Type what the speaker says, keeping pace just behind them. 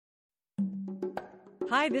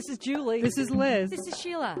Hi, this is Julie. This is Liz. This is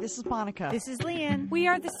Sheila. This is Monica. This is Leanne. We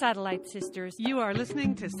are the Satellite Sisters. You are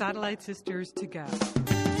listening to Satellite Sisters to Go.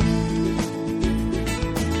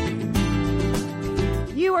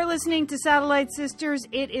 You are listening to Satellite Sisters.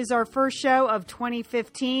 It is our first show of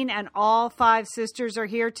 2015, and all 5 sisters are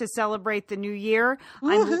here to celebrate the new year.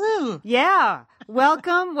 Woohoo! Yeah.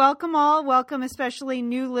 Welcome all. Welcome especially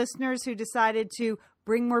new listeners who decided to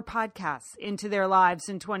bring more podcasts into their lives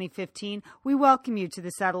in 2015. We welcome you to the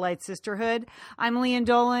Satellite Sisterhood. I'm Leanne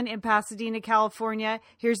Dolan in Pasadena, California.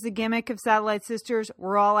 Here's the gimmick of Satellite Sisters.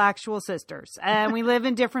 We're all actual sisters, and we live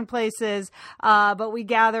in different places, but we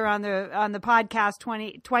gather on the podcast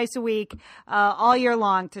twice a week, all year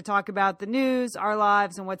long, to talk about the news, our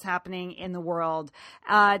lives, and what's happening in the world.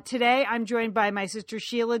 Today, I'm joined by my sister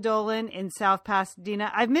Sheila Dolan in South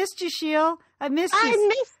Pasadena. I've missed you, Sheila. I missed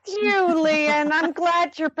you, Leanne. I'm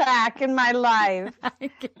glad you're back in my life.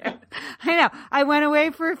 I know. I went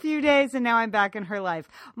away for a few days, and now I'm back in her life.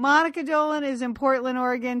 Monica Dolan is in Portland,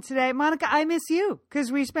 Oregon today. Monica, I miss you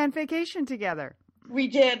because we spent vacation together. We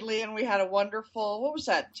did, Leanne. We had a wonderful, what was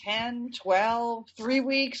that, 10, 12, 3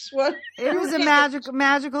 weeks? What? It was a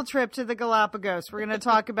magical trip to the Galapagos. We're going to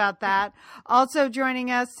talk about that. Also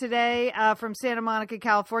joining us today from Santa Monica,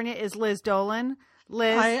 California is Liz Dolan.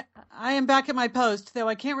 Liz? I am back at my post, though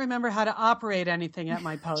I can't remember how to operate anything at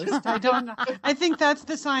my post. I don't know. I think that's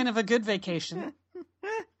the sign of a good vacation.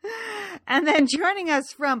 And then joining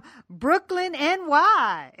us from Brooklyn,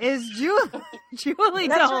 NY is Julie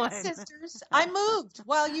That's Dolan. right, sisters. I moved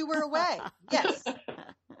while you were away. Yes.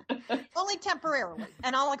 Only temporarily.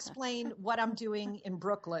 And I'll explain what I'm doing in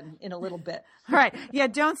Brooklyn in a little bit. All right. Yeah,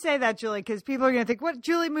 don't say that, Julie, because people are going to think, what,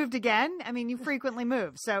 Julie moved again? I mean, you frequently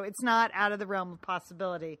move, so it's not out of the realm of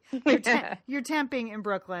possibility. You're temping in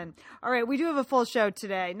Brooklyn. All right, we do have a full show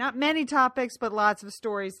today. Not many topics, but lots of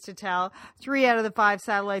stories to tell. 3 out of the 5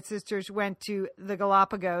 Satellite Sisters went to the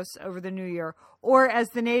Galapagos over the New Year, or as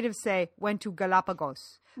the natives say, went to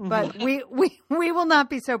Galapagos. But we will not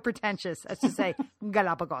be so pretentious as to say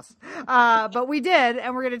Galapagos. But we did,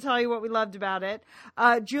 and we're going to tell you what we loved about it.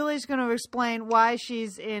 Julie's going to explain why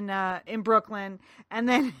she's in Brooklyn, and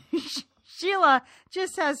then Sheila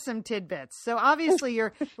just has some tidbits. So obviously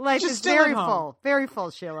your life is very full,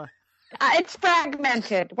 Sheila. It's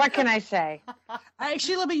fragmented. What can I say?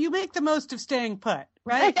 Sheila, but you make the most of staying put,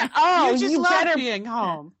 right? Oh, you just love being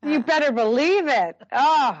home. You better believe it.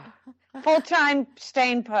 Oh, full-time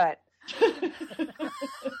staying put.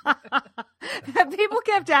 People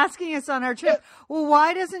kept asking us on our trip, well,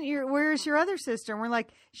 where's your other sister? And we're like,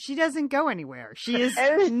 she doesn't go anywhere. She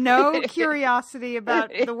has no curiosity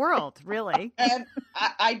about the world, really. And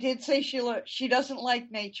I did say, Sheila, she doesn't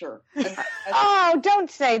like nature. Oh,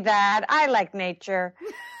 don't say that. I like nature.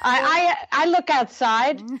 I look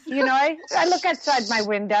outside, I look outside my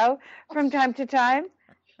window from time to time.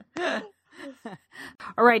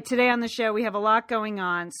 All right, today on the show, we have a lot going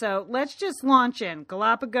on. So let's just launch in.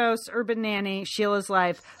 Galapagos, Urban Nanny, Sheila's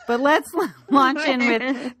life. But let's launch in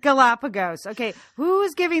with Galapagos. Okay, who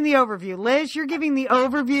is giving the overview? Liz, you're giving the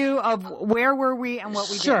overview of where were we and what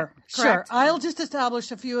we did. Sure. Correct? I'll just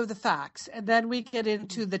establish a few of the facts, and then we get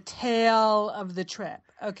into the tale of the trip.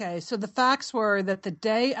 Okay, so the facts were that the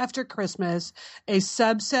day after Christmas, a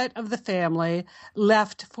subset of the family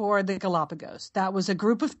left for the Galapagos. That was a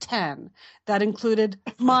group of 10 that included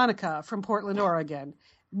Monica from Portland, Oregon,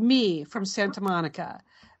 me from Santa Monica,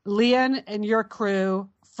 Leanne and your crew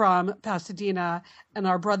from Pasadena, and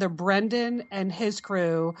our brother Brendan and his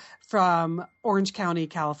crew from Orange County,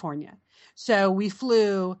 California. So we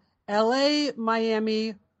flew LA,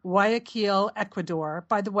 Miami, Guayaquil, Ecuador.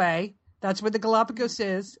 By the way, that's where the Galapagos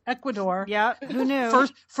is, Ecuador. Yeah, who knew?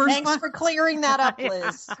 First Thanks for clearing that up,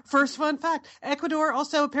 Liz. First fun fact. Ecuador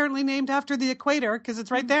also apparently named after the equator because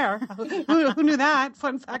it's right there. Who knew that?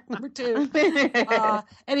 Fun fact number 2.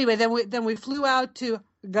 Anyway, then we flew out to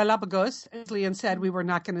Galapagos, as Leanne said we were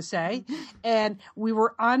not going to say, and we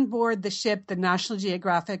were on board the ship, the National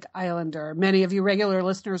Geographic Islander. Many of you regular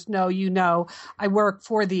listeners know, I work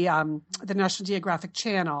for the National Geographic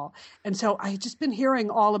Channel, and so I had just been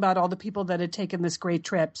hearing all about all the people that had taken this great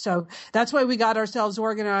trip. So that's why we got ourselves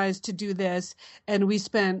organized to do this, and we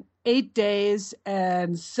spent 8 days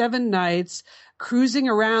and 7 nights cruising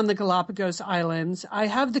around the Galapagos Islands. I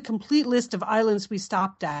have the complete list of islands we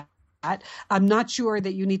stopped at. I'm not sure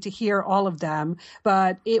that you need to hear all of them,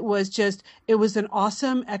 but it was an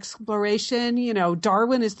awesome exploration.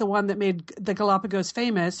 Darwin is the one that made the Galapagos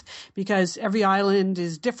famous because every island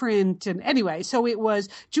is different. And anyway, so it was,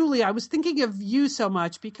 Julie, I was thinking of you so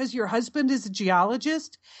much because your husband is a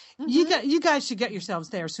geologist. Mm-hmm. You guys should get yourselves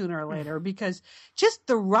there sooner or later because just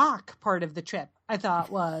the rock part of the trip. I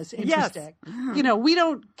thought was interesting. You know, we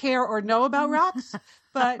don't care or know about rocks,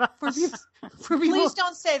 but for people, Please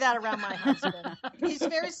don't say that around my husband. He's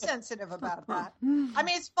very sensitive about that. I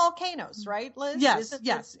mean, it's volcanoes, right, Liz?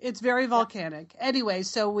 Yes, it's very volcanic. Anyway,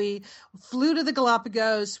 so we flew to the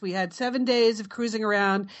Galapagos. We had 7 days of cruising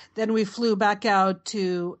around. Then we flew back out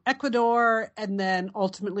to Ecuador and then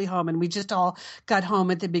ultimately home. And we just all got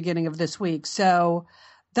home at the beginning of this week. So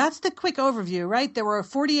that's the quick overview, right? There were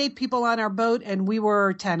 48 people on our boat and we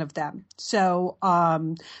were 10 of them. So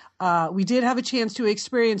we did have a chance to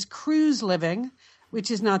experience cruise living, which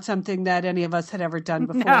is not something that any of us had ever done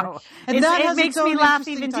before. No. And It makes me laugh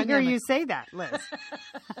even to hear you say that, Liz.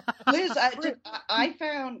 Liz, I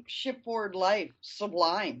found shipboard life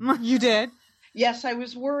sublime. You did? Yes, I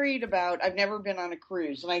was worried about, I've never been on a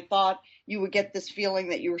cruise, and I thought you would get this feeling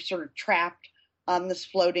that you were sort of trapped on this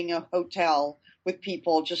floating hotel with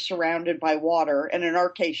people just surrounded by water, and in our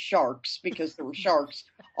case, sharks, because there were sharks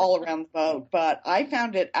all around the boat. But I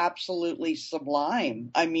found it absolutely sublime.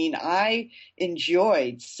 I mean, I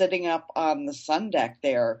enjoyed sitting up on the sun deck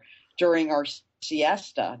there during our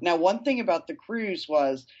siesta. Now, one thing about the cruise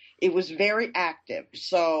was it was very active.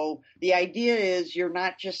 So the idea is you're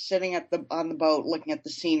not just sitting on the boat looking at the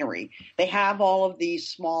scenery. They have all of these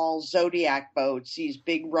small Zodiac boats, these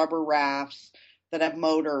big rubber rafts that have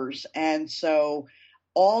motors. And so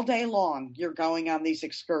all day long, you're going on these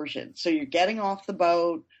excursions. So you're getting off the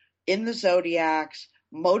boat in the Zodiacs,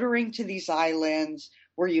 motoring to these islands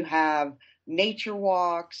where you have nature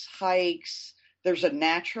walks, hikes. There's a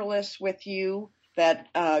naturalist with you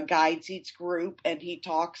that guides each group, and he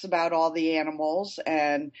talks about all the animals.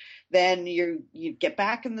 And then you get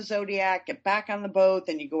back in the Zodiac, get back on the boat,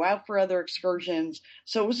 then you go out for other excursions.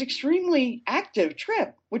 So it was extremely active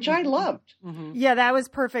trip, which I loved. Mm-hmm. Yeah, that was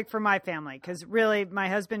perfect for my family because really my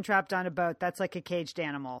husband trapped on a boat. That's like a caged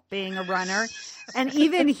animal, being a runner. And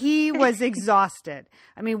even he was exhausted.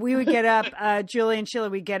 I mean, we would get up, Julie and Sheila,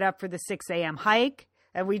 we'd get up for the 6 a.m. hike.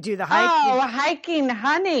 And we do the hike. Oh, hiking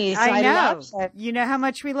honeys. I know. love it. You know how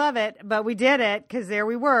much we love it, but we did it because there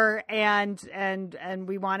we were, and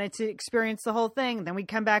we wanted to experience the whole thing. Then we'd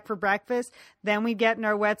come back for breakfast. Then we'd get in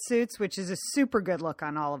our wetsuits, which is a super good look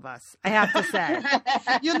on all of us, I have to say.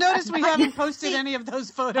 You'll notice we haven't posted any of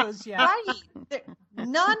those photos yet. Right.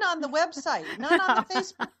 None on the website, none on the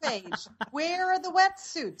Facebook page. Where are the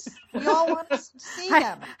wetsuits? We all want to see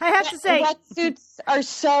them. I have to say, Wetsuits are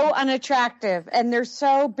so unattractive and they're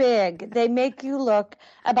so big. They make you look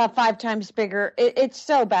about 5 times bigger. It's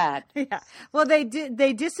so bad. yeah. Well, they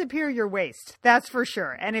disappear your waist. That's for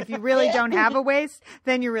sure. And if you really don't have a waist,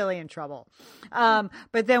 then you're really in trouble.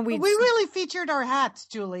 But then we really featured our hats,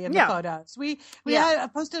 Julie, in the photos. We had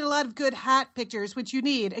posted a lot of good hat pictures, which you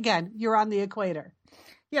need. Again, you're on the equator.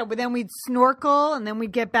 Yeah, but then we'd snorkel, and then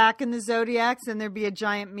we'd get back in the Zodiacs, and there'd be a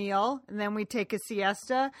giant meal, and then we'd take a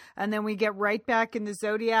siesta, and then we'd get right back in the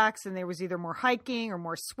Zodiacs, and there was either more hiking or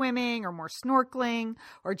more swimming or more snorkeling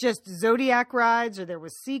or just Zodiac rides, or there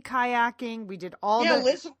was sea kayaking. We did all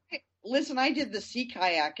Listen, I did the sea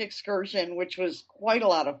kayak excursion, which was quite a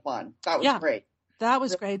lot of fun. That was great. That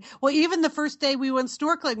was great. Well, even the first day we went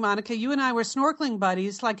snorkeling, Monica, you and I were snorkeling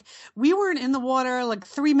buddies. Like, we weren't in the water like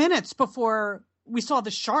 3 minutes before we saw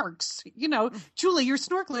the sharks. You know, Julie, you're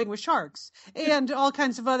snorkeling with sharks and all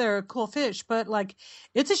kinds of other cool fish. But like,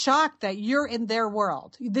 it's a shock that you're in their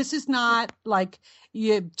world. This is not like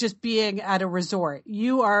you just being at a resort.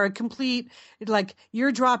 You are a complete, like,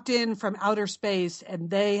 you're dropped in from outer space and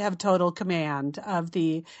they have total command of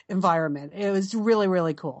the environment. It was really,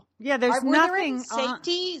 really cool. Yeah, there's Were nothing there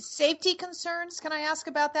any safety concerns? Can I ask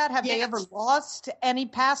about that? Have they ever lost any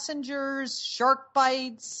passengers, shark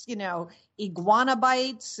bites, iguana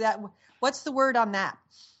bites? What's the word on that?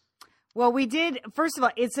 Well, we did. First of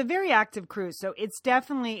all, it's a very active cruise. So it's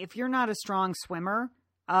definitely, if you're not a strong swimmer,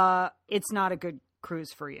 it's not a good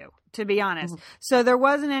cruise for you, to be honest. Mm-hmm. So there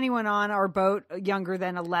wasn't anyone on our boat younger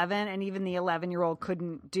than 11, and even the 11-year-old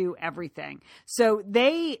couldn't do everything. So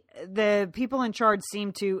the people in charge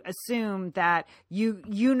seem to assume that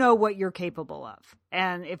you know what you're capable of.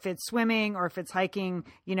 And if it's swimming or if it's hiking,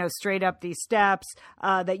 straight up these steps,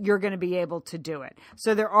 that you're going to be able to do it.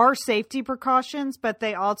 So there are safety precautions, but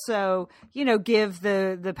they also, give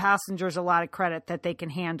the passengers a lot of credit that they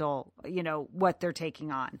can handle, what they're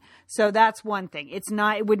taking on. So that's one thing. It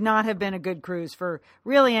would not have been a good cruise for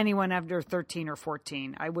really anyone under 13 or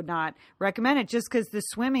 14. I would not recommend it just because the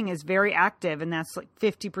swimming is very active, and that's like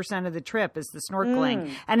 50% of the trip is the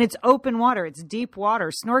snorkeling. And it's open water. It's deep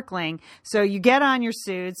water snorkeling. So you get on your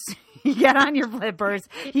suits, you get on your flippers,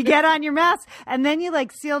 you get on your mask, and then you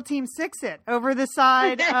like SEAL Team 6 it over the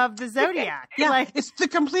side of the Zodiac. Yeah, Like, it's the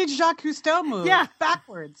complete Jacques Cousteau move. Yeah.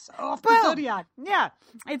 Backwards off the Boom. Zodiac. Yeah.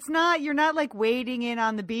 It's not, you're not like wading in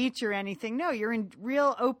on the beach or anything. No, you're in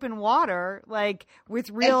real open water, like with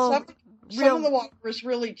real. And some of the water is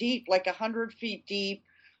really deep, like 100 feet deep,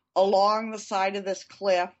 along the side of this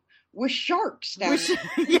cliff with sharks down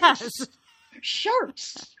there. Yes.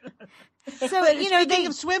 Sharks. So, But you know, speaking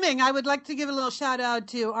of swimming, I would like to give a little shout out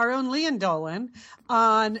to our own Leon Dolan.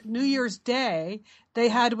 On New Year's Day, they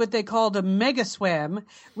had what they called a mega swim,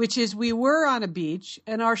 which is we were on a beach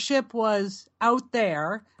and our ship was out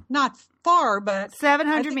there, not far, but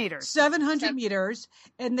 700 meters. 700 meters.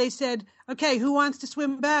 And they said, okay, who wants to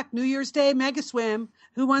swim back? New Year's Day mega swim.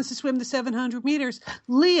 Who wants to swim the 700 meters?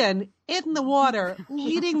 Leon in the water,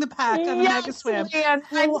 leading the pack on the mega swim. Leon,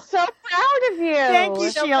 I'm so proud of you. Thank you,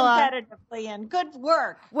 So Sheila. competitive, Leon. Good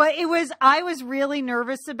work. Well, I was really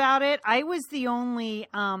nervous about it. I was the only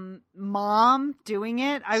mom doing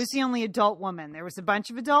it. I was the only adult woman. There was a bunch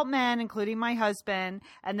of adult men, including my husband,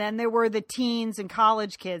 and then there were the teens and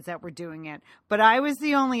college kids that were doing it. But I was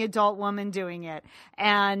the only adult woman doing it.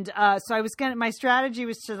 And so my strategy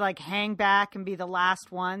was to like hang back and be the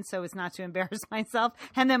last one so as not to embarrass myself.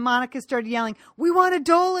 And then Monica started yelling, "We want a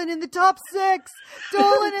Dolan in the top 6!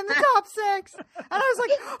 Dolan in the top 6!" And I was like,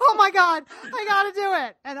 oh my God, I got to do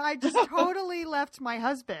it. And I just totally left my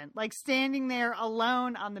husband like standing there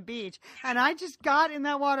alone on the beach. And I just got in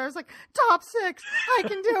that water. I was like, top 6, I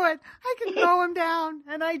can do it. I can mow him down.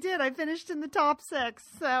 And I did. I finished in the top 6.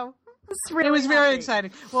 So it was very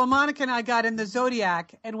exciting. Well, Monica and I got in the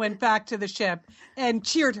Zodiac and went back to the ship and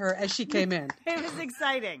cheered her as she came in. It was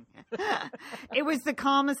exciting. It was the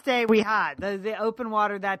calmest day we had. The open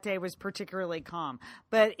water that day was particularly calm.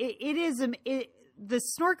 But the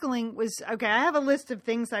snorkeling was okay. I have a list of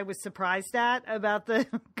things I was surprised at about the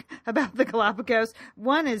Galapagos.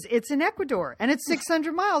 One is it's in Ecuador and it's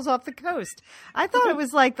 600 miles off the coast. I thought it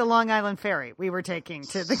was like the Long Island Ferry we were taking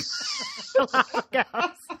to the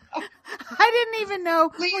Galapagos. I didn't even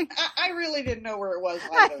know. I really didn't know where it was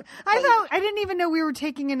either. I didn't even know we were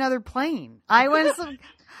taking another plane. I was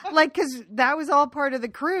like, because that was all part of the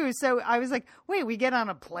cruise. So I was like, wait, we get on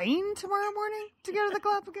a plane tomorrow morning to go to the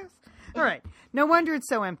Galapagos? All right. No wonder it's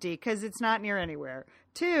so empty because it's not near anywhere.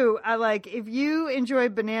 2, if you enjoy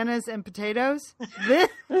bananas and potatoes,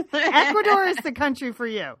 Ecuador is the country for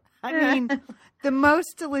you. I mean, the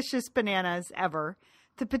most delicious bananas ever.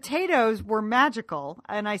 The potatoes were magical,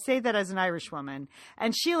 and I say that as an Irish woman.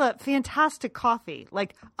 And Sheila, fantastic coffee,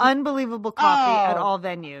 like unbelievable coffee at all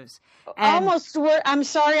venues. And I'm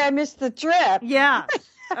sorry I missed the trip. yeah.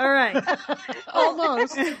 All right.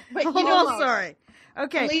 Almost. But Sorry.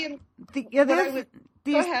 Okay. Liam, The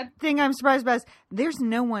go ahead. thing I'm surprised about is there's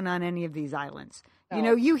no one on any of these islands. No. You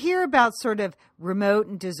know, you hear about sort of remote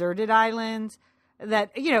and deserted islands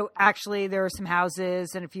that, you know, actually there are some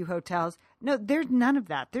houses and a few hotels. No, there's none of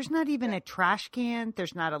that. There's not even a trash can.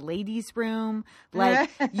 There's not a ladies' room. Like,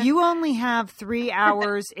 you only have 3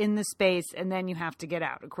 hours in the space and then you have to get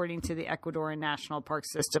out, according to the Ecuadorian National Park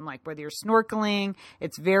System. Like, whether you're snorkeling,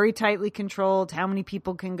 it's very tightly controlled. How many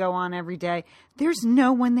people can go on every day? There's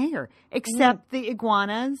no one there except the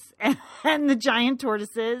iguanas and the giant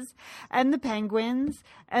tortoises and the penguins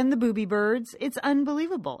and the booby birds. It's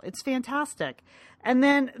unbelievable. It's fantastic. And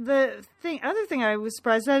then the other thing I was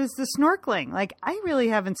surprised at is the snorkeling. Like, I really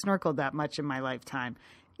haven't snorkeled that much in my lifetime.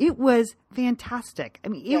 It was fantastic. I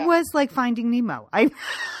mean, it was like Finding Nemo.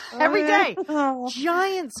 Every day,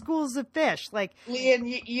 giant schools of fish. Like, Leon,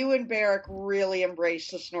 you and Barrick really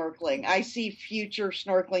embrace the snorkeling. I see future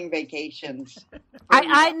snorkeling vacations.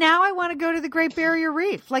 I want to go to the Great Barrier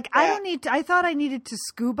Reef. Like, I thought I needed to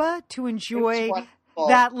scuba to enjoy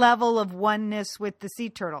that level of oneness with the sea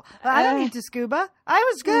turtle. But I don't need to scuba. I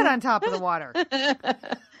was good on top of the water.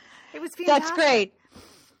 It was fantastic. That's great.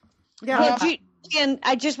 Yeah. And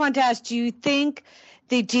I just want to ask, do you think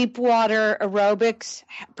the deep water aerobics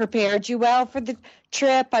prepared you well for the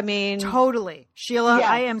trip? I mean, totally. Sheila,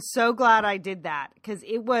 Yeah. I am so glad I did that because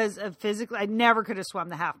it was a physical. I never could have swum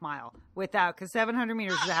the half mile because 700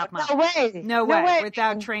 meters is a half mile. No way.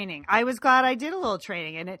 Without training. I was glad I did a little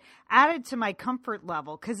training, and it added to my comfort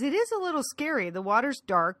level because it is a little scary. The water's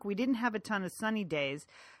dark. We didn't have a ton of sunny days.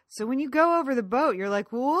 So when you go over the boat, you're like,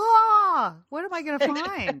 whoa, what am I going to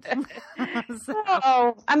find?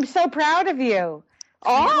 Oh, I'm so proud of you.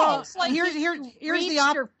 Well, it's like here's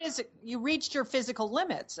you reached your physical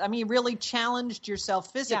limits. I mean, you really challenged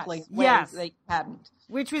yourself physically in ways Yes. that you hadn't.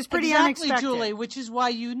 Which was pretty exactly, unexpected. Julie, which is why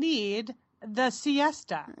you need the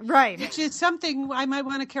siesta. Right. Which is something I might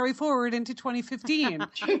want to carry forward into 2015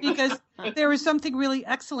 because there is something really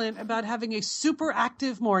excellent about having a super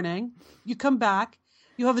active morning. You come back,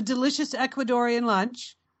 you have a delicious Ecuadorian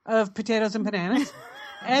lunch of potatoes and bananas.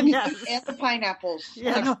 And, Yes. And the pineapples.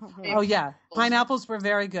 Yeah. oh, yeah. Pineapples were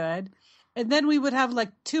very good. And then we would have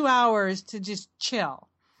like 2 hours to just chill.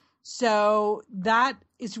 So that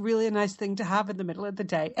is really a nice thing to have in the middle of the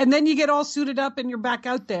day. And then you get all suited up and you're back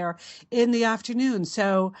out there in the afternoon.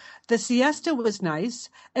 So the siesta was nice.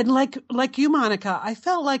 And like you, Monica, I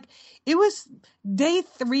felt like it was day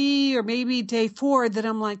 3 or maybe day 4 that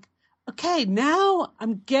I'm like, okay, now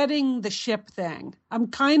I'm getting the ship thing. I'm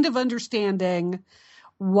kind of understanding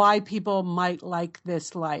why people might like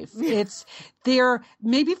this life. It's there.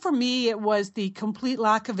 Maybe for me, it was the complete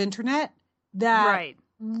lack of internet that Right.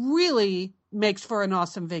 really makes for an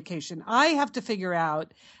awesome vacation. I have to figure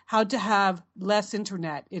out how to have less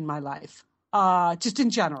internet in my life, just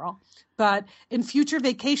in general. But in future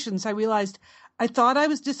vacations, I realized I thought I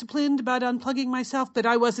was disciplined about unplugging myself, but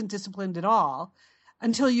I wasn't disciplined at all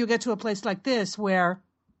until you get to a place like this where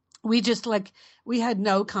we had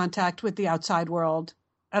no contact with the outside world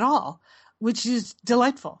at all, which is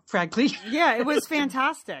delightful, frankly. Yeah, it was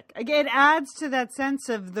fantastic. Again, it adds to that sense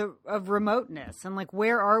of remoteness and like,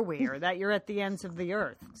 where are we? Or that you're at the ends of the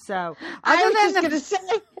earth. So I other was than just going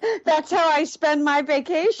to say, that's how I spend my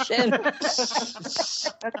vacation. At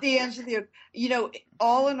the end of the,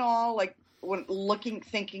 all in all, like when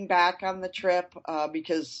thinking back on the trip,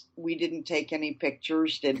 because we didn't take any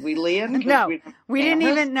pictures, did we, Lian? No, we didn't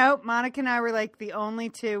even. Nope. Monica and I were like the only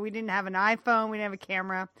two. We didn't have an iPhone. We didn't have a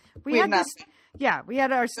camera. We had this. Yeah, we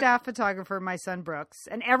had our staff photographer, my son Brooks,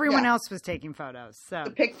 and everyone else was taking photos. So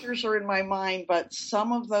the pictures are in my mind, but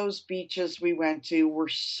some of those beaches we went to were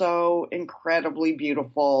so incredibly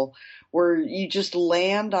beautiful, where you just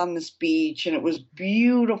land on this beach and it was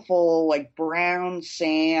beautiful, like brown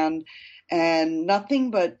sand and nothing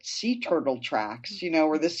but sea turtle tracks,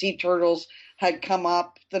 where the sea turtles had come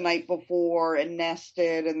up the night before and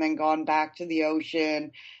nested and then gone back to the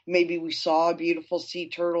ocean. Maybe we saw a beautiful sea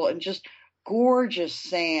turtle and just gorgeous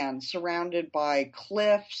sand surrounded by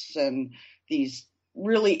cliffs and these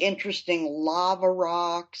really interesting lava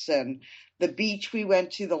rocks. And the beach we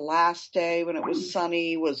went to the last day when it was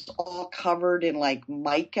sunny was all covered in like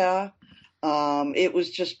mica. It was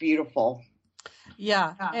just beautiful.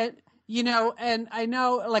 Yeah. And I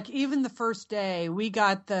know, like, even the first day we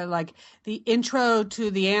got the intro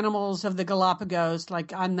to the animals of the Galapagos,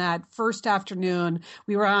 like on that first afternoon,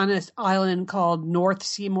 we were on this island called North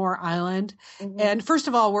Seymour Island. Mm-hmm. And first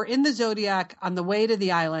of all, we're in the Zodiac on the way to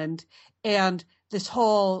the island, and this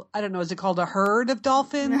whole, I don't know, is it called a herd of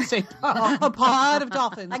dolphins? A pod of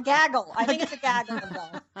dolphins. A gaggle. I think it's a gaggle of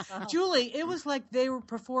dolphins. Julie, it was like they were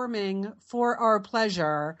performing for our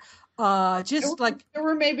pleasure. There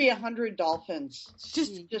were maybe 100 dolphins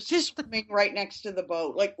just swimming right next to the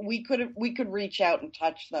boat. Like we could reach out and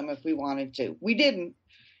touch them if we wanted to. We didn't,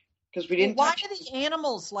 because we didn't. Why do the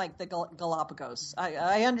animals like the Galapagos?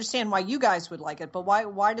 I understand why you guys would like it, but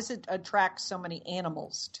why does it attract so many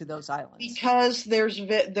animals to those islands? Because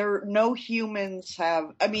no humans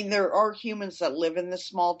have. I mean, there are humans that live in this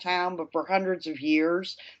small town, but for hundreds of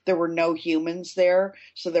years there were no humans there,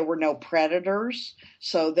 so there were no predators.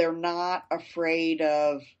 So they're not afraid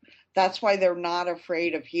of. That's why they're not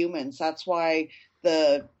afraid of humans. That's why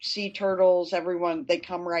the sea turtles, everyone, they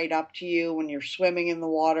come right up to you when you're swimming in the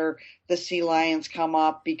water. The sea lions come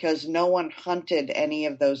up because no one hunted any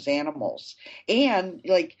of those animals. And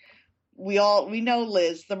like we know,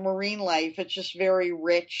 Liz, the marine life, it's just very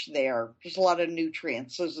rich there. There's a lot of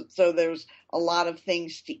nutrients. So there's a lot of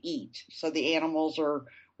things to eat. So the animals are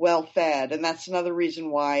well fed. And that's another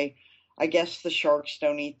reason why I guess the sharks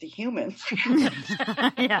don't eat the humans.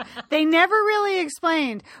 Yeah, they never really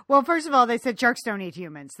explained. Well, first of all, they said sharks don't eat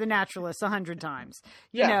humans. The naturalists 100 times.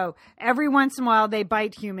 You know, every once in a while they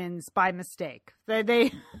bite humans by mistake.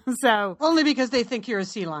 They so only because they think you're a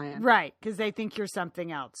sea lion, right? Because they think you're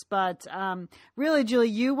something else. But really, Julie,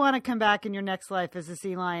 you want to come back in your next life as a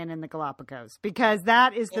sea lion in the Galapagos, because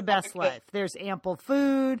that is the best life. There's ample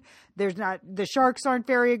food. The sharks aren't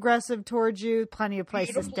very aggressive towards you. Plenty of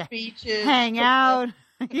places to hang out.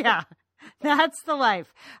 Yeah. That's the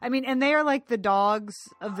life. I mean, and they are like the dogs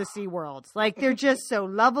of the Sea World. Like, they're just so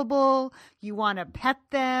lovable. You want to pet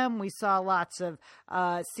them. We saw lots of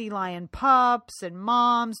sea lion pups and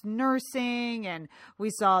moms nursing, and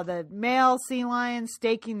we saw the male sea lions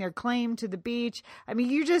staking their claim to the beach. I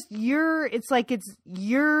mean, you're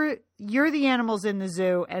the animals in the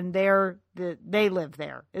zoo, and they live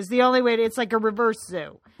there. Is the only way it's like a reverse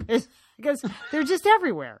zoo. because they're just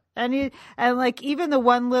everywhere. And like even the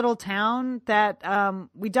one little town that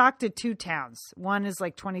we docked at 2 towns. One is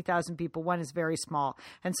like 20,000 people. One is very small.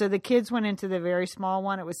 And so the kids went into the very small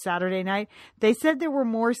one. It was Saturday night. They said there were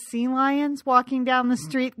more sea lions walking down the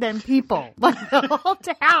street than people. Like the whole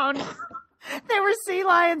town. There were sea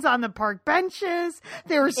lions on the park benches.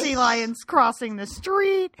 There were sea lions crossing the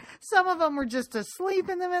street. Some of them were just asleep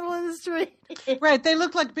in the middle of the street. Right. They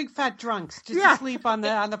look like big fat drunks just asleep on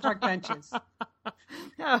the park benches.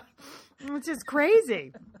 Oh, it's just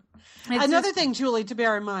crazy. Another thing, Julie, to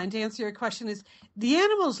bear in mind, to answer your question, is the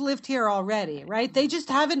animals lived here already, right? They just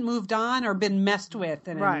haven't moved on or been messed with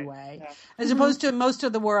in any way. Yeah. As opposed to most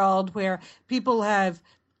of the world where people have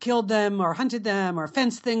killed them or hunted them or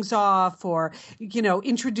fenced things off or,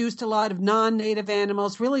 introduced a lot of non-native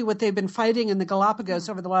animals. Really what they've been fighting in the Galapagos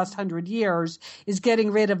over the last 100 years is getting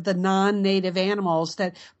rid of the non-native animals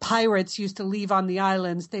that pirates used to leave on the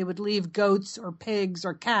islands. They would leave goats or pigs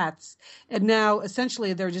or cats. And now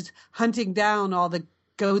essentially they're just hunting down all the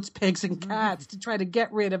goats, pigs, and cats to try to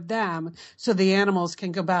get rid of them so the animals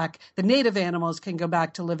can go back, the native animals can go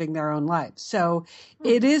back to living their own lives. So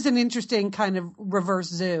it is an interesting kind of reverse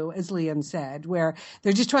zoo, as Lian said, where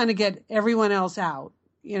they're just trying to get everyone else out,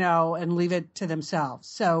 and leave it to themselves.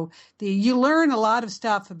 So you learn a lot of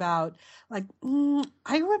stuff about, like,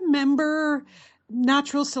 I remember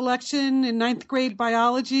natural selection in 9th grade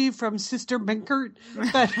biology from Sister Binkert,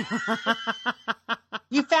 but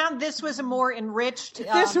you found this was a more enriched.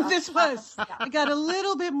 This was. I got a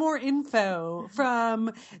little bit more info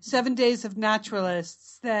from 7 Days of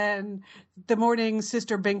Naturalists than the morning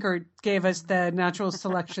Sister Binkert gave us the natural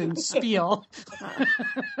selection spiel.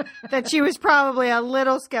 That she was probably a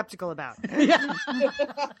little skeptical about. Yeah.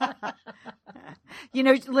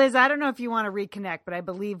 Liz, I don't know if you want to reconnect, but I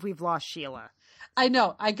believe we've lost Sheila. I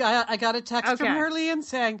know. I got a text from her, Lian,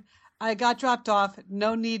 saying, I got dropped off.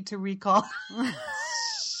 No need to recall.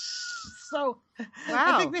 So,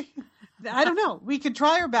 wow. I don't know. We could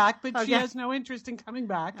try her back, but she has no interest in coming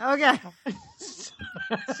back. Okay.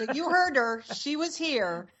 So you heard her. She was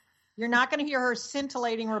here. You're not going to hear her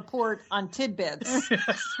scintillating report on tidbits.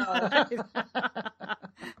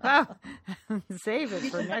 Well, save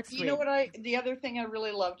it for next week. You know what? The other thing I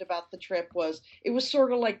really loved about the trip was it was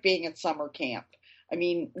sort of like being at summer camp. I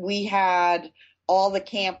mean, we had all the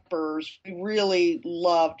campers. We really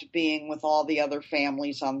loved being with all the other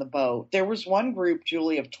families on the boat. There was one group,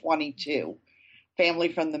 Julie, of 22,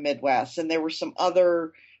 family from the Midwest, and there were some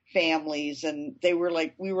other families, and we were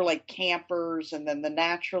like campers, and then the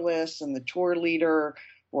naturalists and the tour leader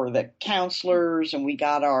were the counselors, and we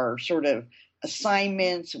got our sort of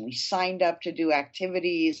assignments, and we signed up to do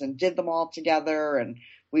activities and did them all together, and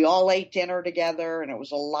we all ate dinner together, and it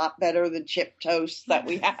was a lot better than chip toast that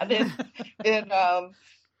we had in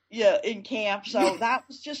camp. So that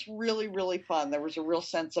was just really, really fun. There was a real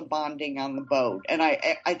sense of bonding on the boat. And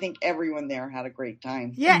I think everyone there had a great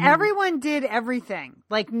time. Yeah, everyone did everything.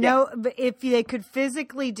 Like, if they could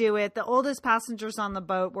physically do it, the oldest passengers on the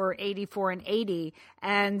boat were 84 and 80,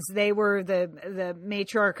 and they were the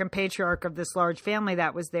matriarch and patriarch of this large family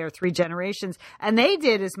that was there 3 generations. And they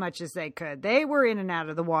did as much as they could. They were in and out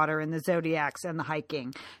of the water in the Zodiacs and the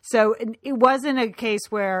hiking. So it wasn't a case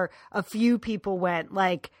where a few people went.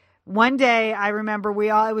 Like, one day I remember it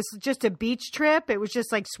was just a beach trip. It was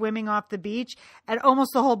just like swimming off the beach, and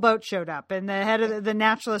almost the whole boat showed up. And the head of the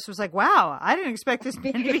naturalist was like, wow, I didn't expect this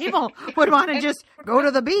many people would want to just go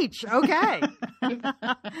to the beach. Okay.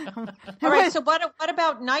 All right. So what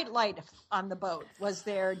about nightlife on the boat? Was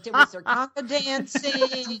there conga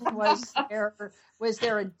dancing? Was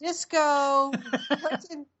there a disco?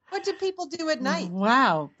 What did people do at night?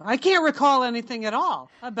 Wow. I can't recall anything at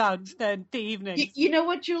all about the evening. You know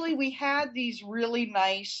what, Julie? We had these really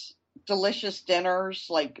nice, delicious dinners,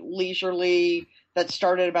 like leisurely, that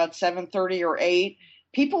started about 7:30 or 8.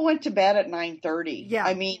 People went to bed at 9:30. Yeah.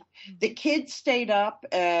 I mean, the kids stayed up,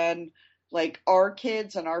 and like our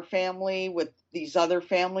kids and our family with these other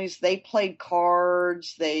families, they played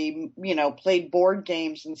cards, they, played board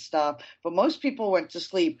games and stuff, but most people went to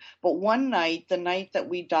sleep. But one night, the night that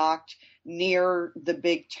we docked near the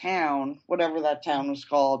big town, whatever that town was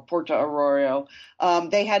called, Puerto Arroyo,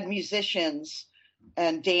 they had musicians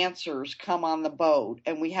and dancers come on the boat,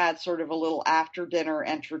 and we had sort of a little after dinner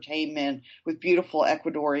entertainment with beautiful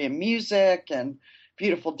Ecuadorian music and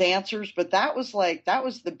beautiful dancers. But that was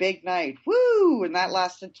the big night. Woo! And that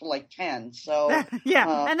lasted till like 10. So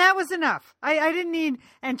and that was enough. I didn't need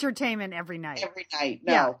entertainment every night. Every night,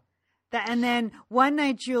 no. Yeah. And then one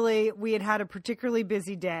night, Julie, we had a particularly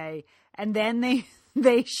busy day, and then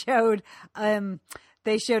they showed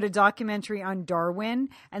they showed a documentary on Darwin.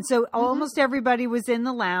 And so almost everybody was in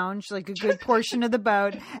the lounge, like a good portion of the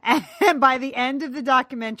boat. And by the end of the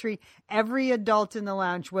documentary, every adult in the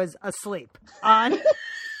lounge was asleep on.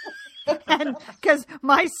 And because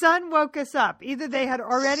my son woke us up, either they had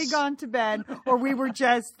already gone to bed or we were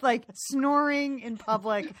just like snoring in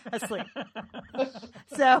public asleep.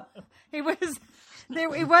 So it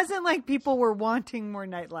wasn't like people were wanting more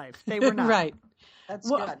nightlife. They were not. Right. That's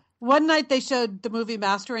good. One night they showed the movie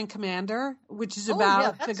Master and Commander, which is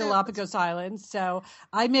about the Galapagos Islands. So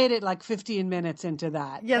I made it like 15 minutes into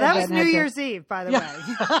that. Yeah, that was New Year's Eve, by the way.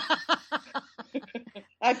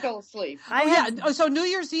 I fell asleep. So New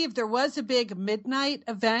Year's Eve, there was a big midnight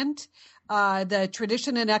event. The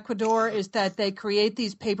tradition in Ecuador is that they create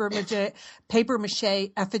these paper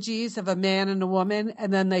mache effigies of a man and a woman,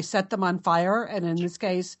 and then they set them on fire, and in this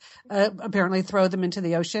case, apparently throw them into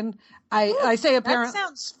the ocean. I say apparently. That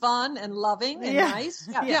sounds fun and loving and nice.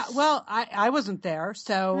 Yeah. Well, I wasn't there,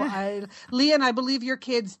 so Leanne, I believe your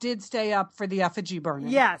kids did stay up for the effigy burning.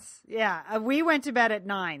 Yes, yeah. We went to bed at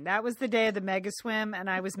 9. That was the day of the mega swim, and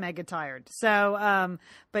I was mega tired. So,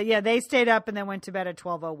 but yeah, they stayed up and then went to bed at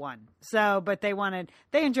 12:01. So, but they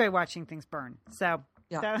enjoy watching things burn. So.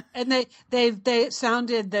 Yeah, and they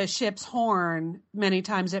sounded the ship's horn many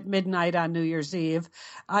times at midnight on New Year's Eve.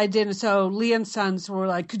 I didn't. So Leanne's sons were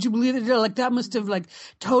like, "Could you believe it? Like that must have like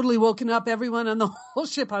totally woken up everyone on the whole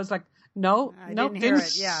ship." I was like, "No, I didn't hear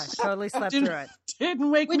it. Yeah, totally slept through it.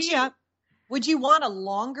 Didn't wake me up." Would you want a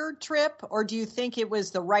longer trip, or do you think it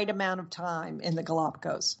was the right amount of time in the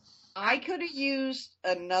Galapagos? I could have used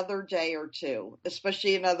another day or two,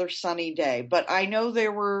 especially another sunny day. But I know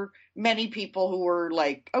there were many people who were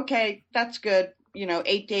like, okay, that's good.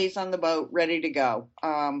 8 days on the boat, ready to go.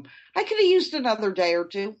 I could have used another day or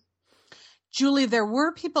two. Julie, there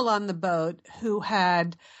were people on the boat who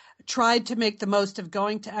had tried to make the most of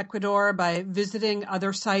going to Ecuador by visiting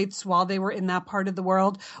other sites while they were in that part of the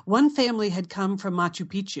world. One family had come from Machu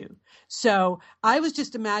Picchu. So I was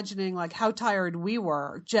just imagining like how tired we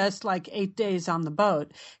were just like 8 days on the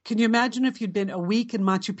boat. Can you imagine if you'd been a week in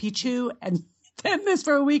Machu Picchu and then this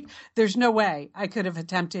for a week? There's no way I could have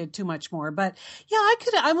attempted too much more. But yeah,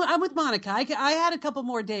 I'm with Monica. I had a couple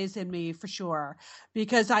more days in me for sure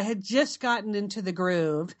because I had just gotten into the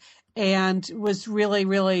groove and was really,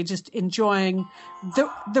 really just enjoying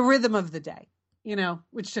the rhythm of the day,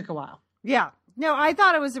 which took a while. Yeah. No, I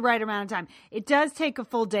thought it was the right amount of time. It does take a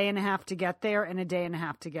full day and a half to get there and a day and a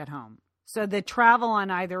half to get home. So the travel on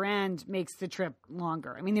either end makes the trip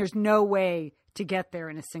longer. I mean, there's no way to get there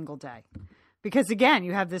in a single day. Because, again,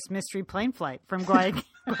 you have this mystery plane flight from Guayaquil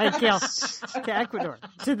to Ecuador,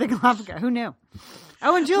 to the Galapagos. Who knew?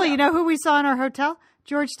 Oh, and Julie, you know who we saw in our hotel?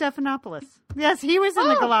 George Stephanopoulos. Yes, he was in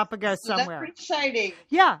the Galapagos somewhere. That's exciting.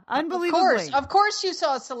 Yeah, unbelievably. Of course you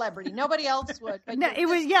saw a celebrity. Nobody else would. But no, it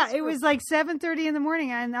was like 7:30 in the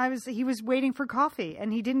morning, and he was waiting for coffee,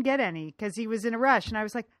 and he didn't get any because he was in a rush. And I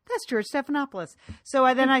was like, that's George Stephanopoulos.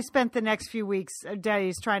 So then I spent the next few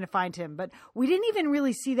days trying to find him. But we didn't even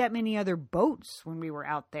really see that many other boats when we were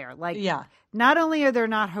out there. Not only are there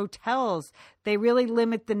not hotels, they really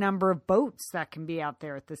limit the number of boats that can be out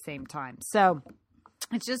there at the same time. So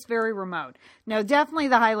it's just very remote. No, definitely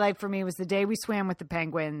the highlight for me was the day we swam with the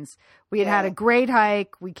penguins. We had a great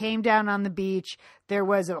hike. We came down on the beach. There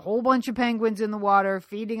was a whole bunch of penguins in the water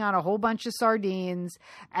feeding on a whole bunch of sardines.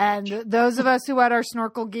 And those of us who had our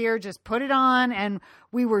snorkel gear just put it on, and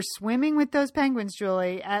we were swimming with those penguins,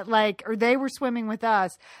 Julie, or they were swimming with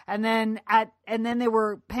us. And then there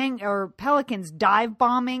were pelicans dive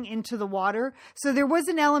bombing into the water. So there was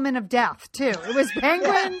an element of death too. It was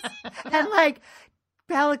penguins and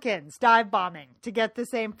pelicans dive bombing to get the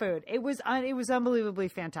same food. It was unbelievably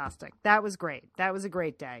fantastic. That was great. That was a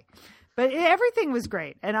great day. But everything was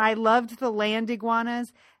great. And I loved the land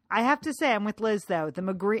iguanas. I have to say, I'm with Liz, though. The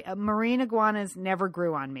marine iguanas never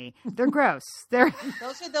grew on me. They're gross. Those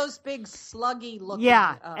are those big sluggy looking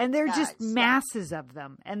and they're just masses of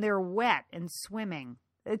them. And they're wet and swimming.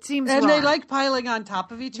 It seems and wrong. They like piling on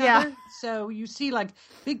top of each other. So you see like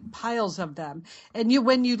big piles of them. And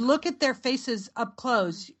when you look at their faces up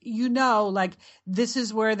close, like this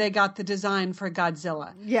is where they got the design for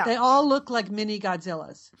Godzilla. Yeah. They all look like mini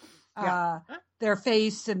Godzillas. Yeah. Their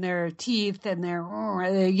face and their teeth and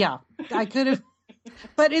I could have,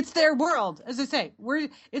 but it's their world. As I say,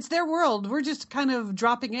 it's their world. We're just kind of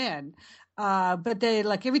dropping in. But they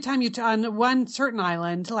every time on one certain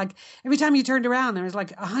island, every time you turned around, there was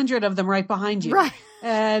 100 of them right behind you. Right.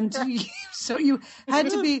 And So you had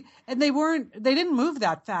to be, and they didn't move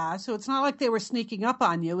that fast. So it's not like they were sneaking up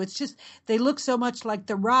on you. It's just, they look so much like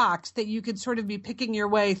the rocks that you could sort of be picking your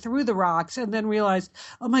way through the rocks and then realize,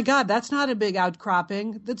 oh my God, that's not a big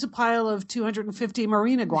outcropping. That's a pile of 250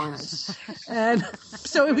 marine iguanas. And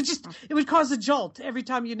so it would cause a jolt every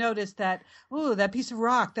time you noticed that, oh, that piece of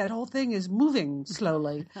rock, that whole thing is moving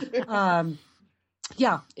slowly. It's,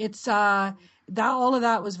 all of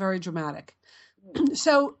that was very dramatic.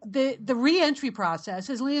 So the re-entry process,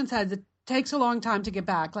 as Lian said, it takes a long time to get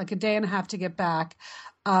back, like a day and a half to get back.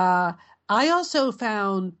 I also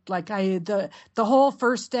found the whole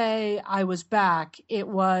first day I was back, it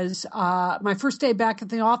was my first day back at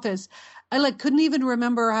the office. I couldn't even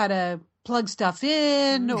remember how to plug stuff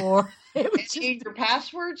in or it was just, your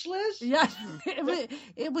passwords, Liz? Yeah,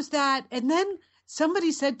 it was that. And then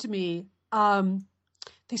somebody said to me,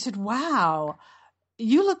 they said, wow,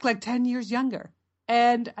 you look like 10 years younger.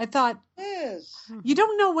 And I thought, Liz, you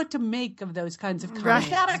don't know what to make of those kinds of comments.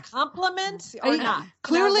 Is that a compliment or not?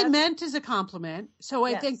 Clearly meant as a compliment. So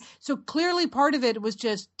I think, clearly part of it was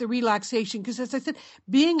just the relaxation. Because as I said,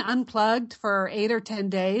 being unplugged for 8 or 10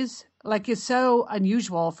 days, is so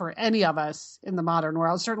unusual for any of us in the modern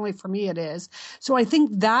world. Certainly for me it is. So I think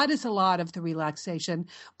that is a lot of the relaxation.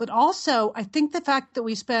 But also, I think the fact that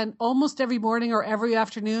we spend almost every morning or every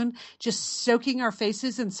afternoon just soaking our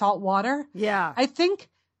faces in salt water. Yeah. I think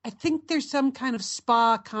there's some kind of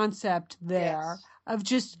spa concept there of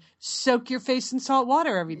just soak your face in salt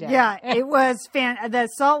water every day. Yeah, it was the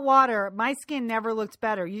salt water, my skin never looked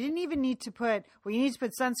better. You didn't even need to put, you need to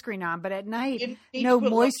put sunscreen on, but at night, no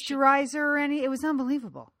moisturizer or any, it was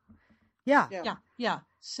unbelievable. Yeah.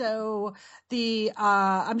 So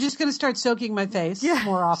I'm just going to start soaking my face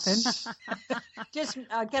more often. Just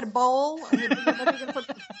get a bowl and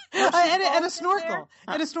a snorkel,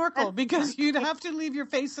 because you'd have to leave your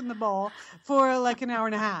face in the bowl for an hour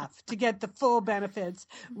and a half to get the full benefits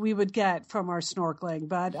we would get from our snorkeling.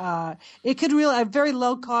 But it could really a very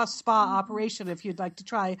low cost spa operation if you'd like to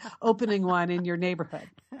try opening one in your neighborhood.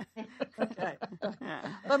 Okay.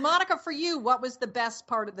 But Monica, for you, what was the best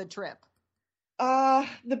part of the trip?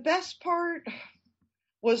 The best part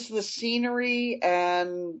was the scenery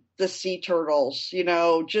and the sea turtles.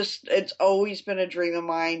 It's always been a dream of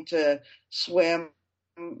mine to swim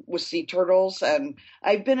with sea turtles. And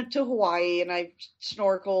I've been to Hawaii and I've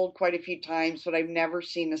snorkeled quite a few times, but I've never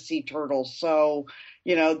seen a sea turtle. So,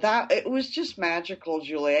 that it was just magical,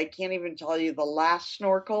 Julie. I can't even tell you the last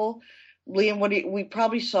snorkel. Liam, we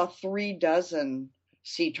probably saw 36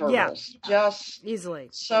 sea turtles, just easily,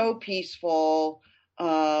 so peaceful.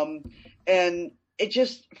 And it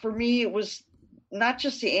just, for me, it was not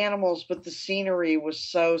just the animals, but the scenery was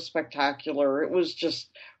so spectacular. It was just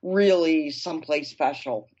really someplace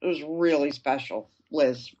special. It was really special,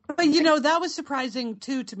 Liz. But that was surprising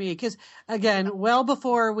too to me, because again, well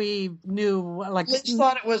before we knew, Liz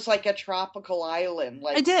thought it was like a tropical island.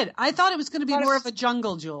 I did. I thought it was going to be more of a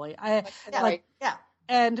jungle, Julie. But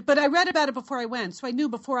I read about it before I went, so I knew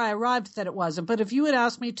before I arrived that it wasn't. But if you had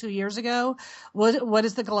asked me 2 years ago, what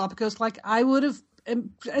is the Galapagos like, I would have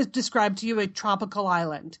described to you a tropical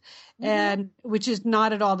island, and which is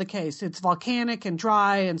not at all the case. It's volcanic and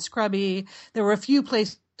dry and scrubby. There were a few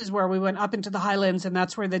places where we went up into the highlands, and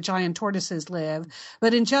that's where the giant tortoises live.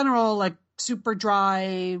 But in general, super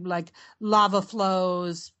dry, lava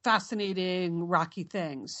flows, fascinating rocky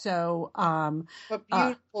things. So, but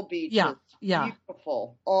beautiful beaches. Yeah.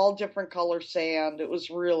 Beautiful. All different color sand. It was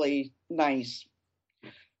really nice.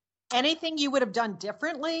 Anything you would have done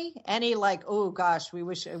differently? Any oh gosh, we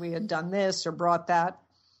wish we had done this or brought that?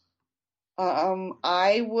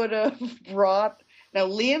 I would have brought. Now,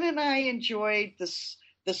 Lian and I enjoyed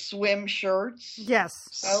the swim shirts.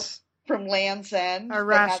 Yes. From Land's End. Our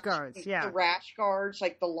rash guards, The rash guards,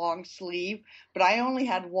 the long sleeve. But I only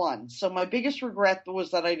had one. So my biggest regret was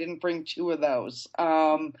that I didn't bring 2 of those.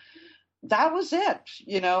 That was it.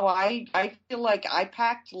 I feel like I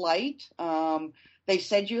packed light. They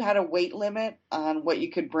said you had a weight limit on what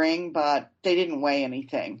you could bring, but they didn't weigh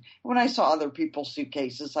anything. When I saw other people's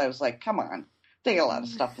suitcases, I was like, come on, they got a lot of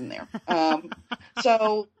stuff in there.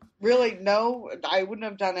 So really, no, I wouldn't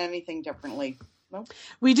have done anything differently. No.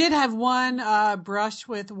 We did have one brush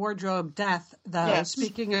with wardrobe death, though,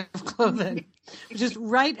 speaking of clothing. Just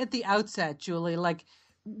right at the outset, Julie,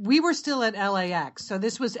 we were still at LAX. So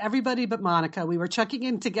this was everybody but Monica. We were checking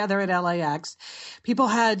in together at LAX. People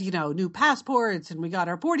had, new passports, and we got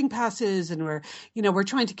our boarding passes, and we're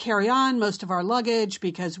trying to carry on most of our luggage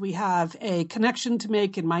because we have a connection to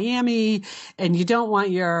make in Miami, and you don't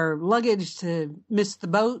want your luggage to miss the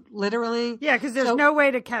boat, literally. Yeah, because there's no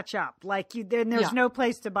way to catch up. Like there's no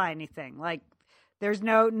place to buy anything. Like there's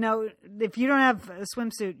no, if you don't have a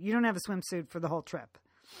swimsuit, you don't have a swimsuit for the whole trip.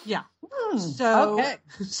 Yeah.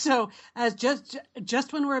 So as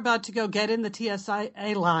just when we're about to go get in the TSA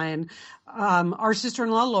line, our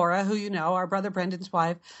sister-in-law Laura, who our brother Brendan's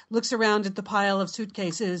wife, looks around at the pile of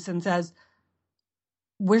suitcases and says,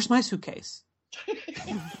 "Where's my suitcase?"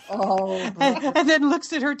 and then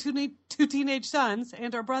looks at her two teenage sons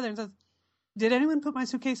and our brother and says, "Did anyone put my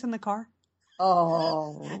suitcase in the car?"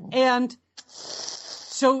 And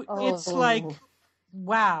so it's like,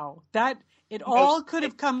 wow, that. It all could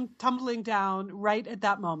have come tumbling down right at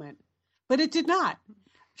that moment, but it did not.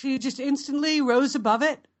 She just instantly rose above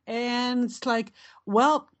it, and it's like,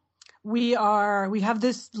 well, we have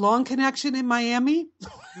this long connection in Miami.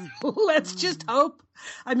 Let's just hope.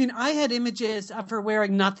 I mean, I had images of her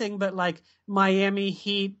wearing nothing but like Miami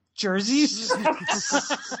Heat jerseys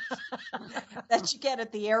that you get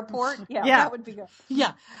at the airport. Yeah, that would be good.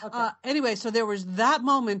 Yeah. Okay. Anyway, so there was that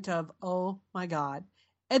moment of, oh my God.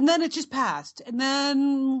 And then it just passed. And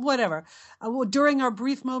then whatever. During our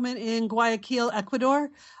brief moment in Guayaquil, Ecuador,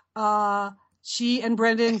 she and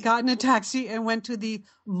Brendan got in a taxi and went to the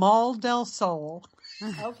Mall del Sol.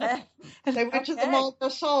 Okay. They went to the Mall del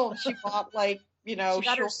Sol. She bought she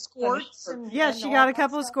got her squirts. She got a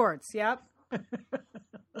couple of squirts. Yep.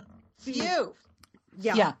 Phew.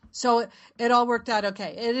 Yeah. So it all worked out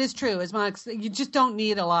okay. It is true, as Monica said, you just don't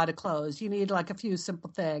need a lot of clothes. You need like a few simple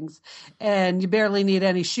things, and you barely need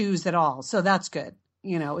any shoes at all. So that's good.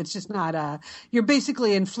 It's just not you're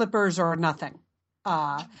basically in flippers or nothing,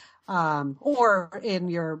 or in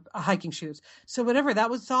your hiking shoes. So whatever, that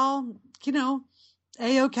was all,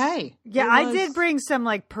 A-okay. Yeah, I did bring some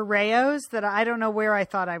like Pareos that I don't know where I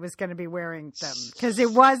thought I was going to be wearing them, because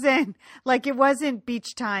it wasn't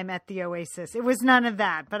beach time at the Oasis. It was none of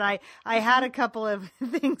that. But I had a couple of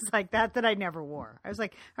things like that I never wore. I was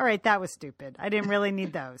like, all right, that was stupid. I didn't really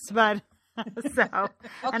need those. But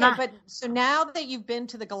so now that you've been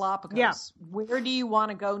to the Galapagos, where do you want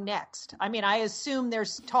to go next? I mean, I assume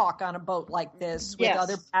there's talk on a boat like this with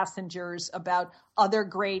other passengers about other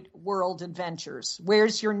great world adventures.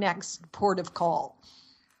 Where's your next port of call?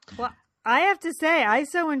 Well, I have to say, I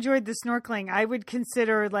so enjoyed the snorkeling. I would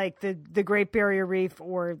consider like the Great Barrier Reef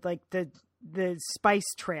or like the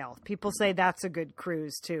Spice Trail. People say that's a good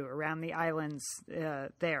cruise too, around the islands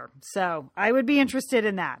there. So I would be interested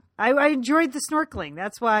in that. I enjoyed the snorkeling.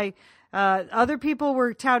 That's why other people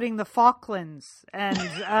were touting the Falklands and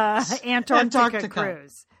Antarctica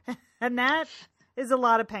cruise. And that is a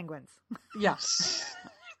lot of penguins. Yes.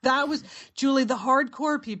 That was, Julie, the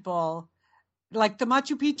hardcore people, like the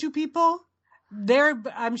Machu Picchu people,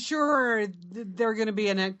 I'm sure they're going to be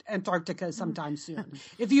in Antarctica sometime soon.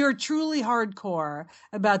 If you're truly hardcore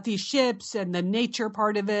about these ships and the nature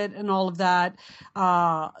part of it and all of that,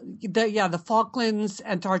 the Falklands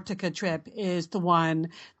Antarctica trip is the one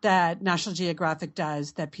that National Geographic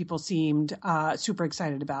does that people seemed super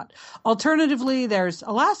excited about. Alternatively, there's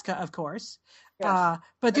Alaska, of course, but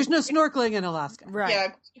there's no snorkeling in Alaska. Right.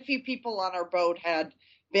 Yeah, a few people on our boat had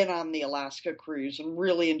been on the Alaska cruise and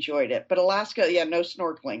really enjoyed it. But Alaska, no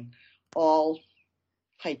snorkeling, all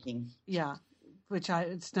hiking. Yeah,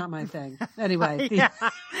 it's not my thing. Anyway.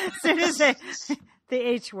 As soon as the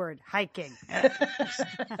H word, hiking.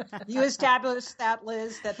 You established that,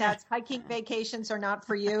 Liz, that's hiking vacations are not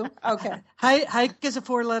for you? Okay. Hike is a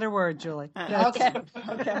 4-letter word, Julie. Okay.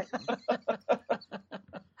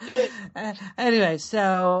 Anyway,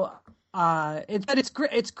 so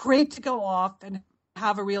it's great to go off and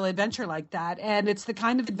have a real adventure like that. And it's the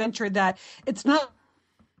kind of adventure that it's not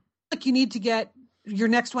like you need to get your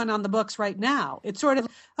next one on the books right now. It's sort of,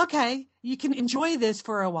 okay, you can enjoy this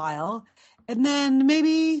for a while. And then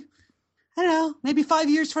maybe 5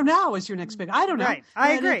 years from now is your next big, I don't know. Right.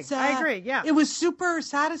 I agree. Yeah. It was super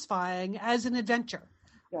satisfying as an adventure,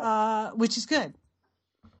 which is good.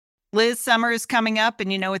 Liz, summer is coming up,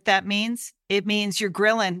 and you know what that means? It means you're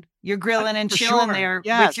grilling. You're grilling and chilling there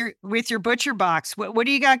with your butcher box. What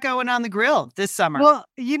do you got going on the grill this summer? Well,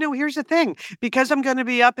 here's the thing. Because I'm going to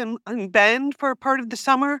be up in Bend for part of the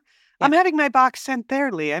summer, I'm having my box sent there,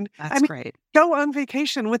 Leanne. That's great. Go on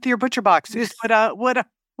vacation with your butcher box is what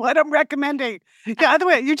I'm recommending. Yeah, other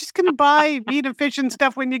way, you're just going to buy meat and fish and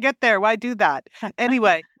stuff when you get there. Why do that?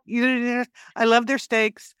 Anyway, I love their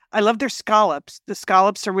steaks. I love their scallops. The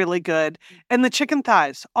scallops are really good. And the chicken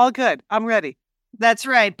thighs, all good. I'm ready. That's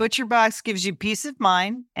right. ButcherBox gives you peace of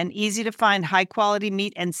mind and easy to find high quality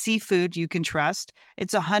meat and seafood you can trust.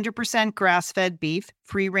 It's 100% grass fed beef,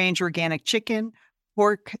 free range organic chicken,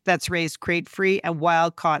 pork that's raised crate free, and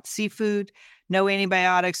wild caught seafood. No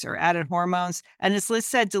antibiotics or added hormones. And as Liz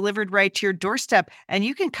said, delivered right to your doorstep. And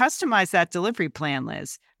you can customize that delivery plan,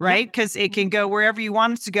 Liz, right? Because it can go wherever you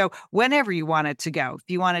want it to go, whenever you want it to go. If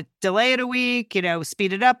you want to delay it a week,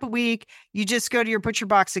 speed it up a week, you just go to your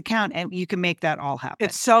ButcherBox account and you can make that all happen.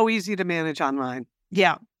 It's so easy to manage online.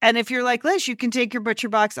 Yeah. And if you're like Liz, you can take your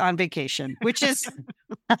ButcherBox on vacation, which is...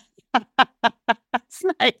 That's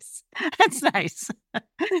nice. That's nice.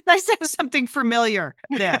 Nice to have something familiar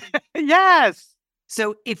there. Yes.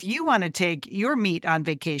 So if you want to take your meat on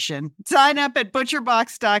vacation, sign up at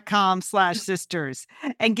butcherbox.com/sisters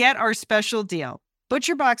and get our special deal.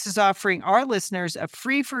 ButcherBox is offering our listeners a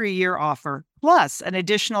free for a year offer plus an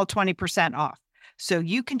additional 20% off. So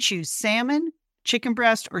you can choose salmon, chicken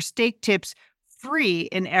breast, or steak tips free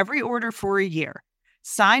in every order for a year.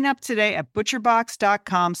 Sign up today at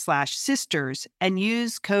butcherbox.com/sisters and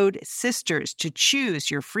use code SISTERS to choose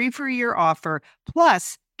your free for a year offer,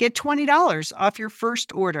 plus get $20 off your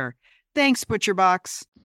first order. Thanks, ButcherBox.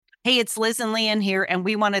 Hey, it's Liz and Leanne here, and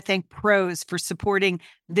we want to thank Prose for supporting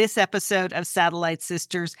this episode of Satellite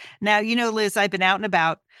Sisters. Now, Liz, I've been out and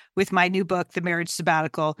about with my new book, The Marriage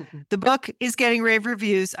Sabbatical. The book is getting rave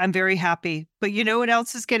reviews. I'm very happy. But you know what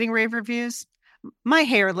else is getting rave reviews? My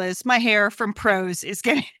hair, Liz, my hair from Prose is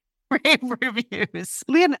getting rave reviews.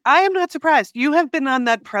 Leanne, I am not surprised. You have been on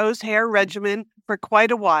that Prose hair regimen for quite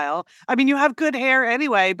a while. I mean, you have good hair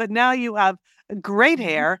anyway, but now you have great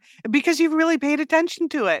hair because you've really paid attention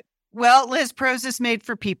to it. Well, Liz, Prose is made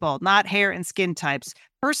for people, not hair and skin types.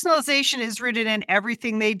 Personalization is rooted in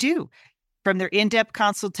everything they do, from their in-depth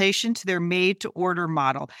consultation to their made-to-order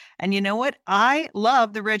model. And you know what? I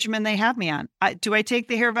love the regimen they have me on. Do I take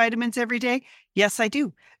the hair vitamins every day? Yes, I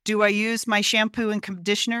do. Do I use my shampoo and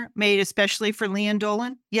conditioner made especially for Leanne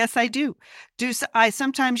Dolan? Yes, I do. Do I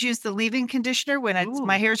sometimes use the leave-in conditioner when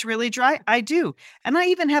my hair's really dry? I do. And I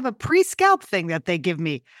even have a pre-scalp thing that they give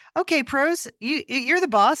me. Okay, Prose, you're the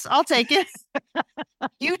boss. I'll take it.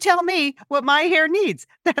 You tell me what my hair needs.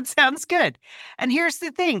 That sounds good. And here's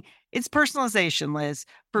the thing. It's personalization, Liz.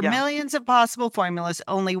 For millions of possible formulas,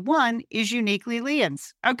 only one is uniquely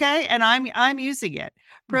Leanne's. Okay? And I'm using it.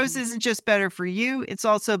 Prose isn't just better for you, it's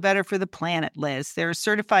also better for the planet, Liz. They're a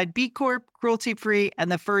certified B Corp, cruelty-free, and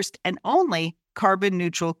the first and only carbon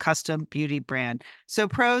neutral custom beauty brand. So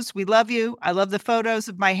Prose, we love you. I love the photos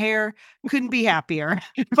of my hair. Couldn't be happier.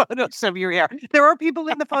 Photos of your hair. There are people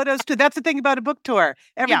in the photos too. That's the thing about a book tour.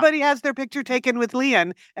 Everybody has their picture taken with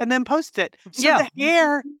Leanne and then post it. So the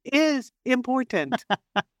hair is important.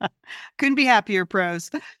 Couldn't be happier, Prose.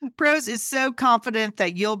 Prose is so confident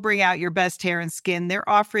that you'll bring out your best hair and skin. They're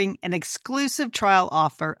offering an exclusive trial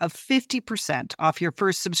offer of 50% off your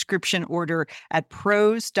first subscription order at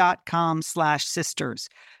prose.com/sisters.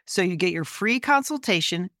 So you get your free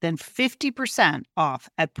consultation, then 50% off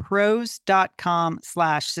at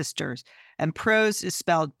prose.com/sisters. And Prose is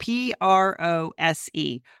spelled Prose.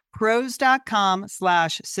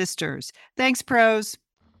 Prose.com/sisters. Thanks, Prose.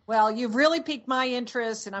 Well, you've really piqued my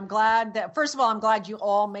interest, and I'm glad that, first of all, I'm glad you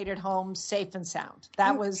all made it home safe and sound.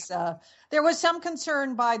 That was, there was some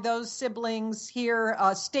concern by those siblings here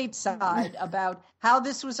stateside about how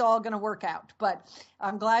this was all going to work out. But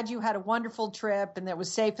I'm glad you had a wonderful trip and that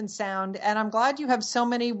was safe and sound. And I'm glad you have so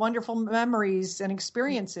many wonderful memories and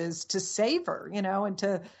experiences to savor, and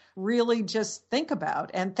to really just think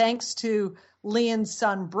about. And thanks to Leanne's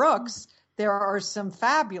son, Brooks, there are some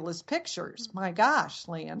fabulous pictures. My gosh,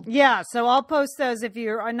 Leanne. Yeah, so I'll post those. If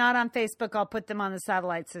you are not on Facebook, I'll put them on the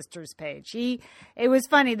Satellite Sisters page. It was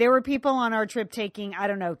funny. There were people on our trip taking,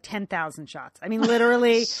 10,000 shots. I mean,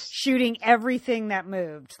 literally shooting everything that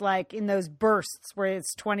moved, like in those bursts where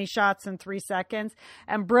it's 20 shots in 3 seconds.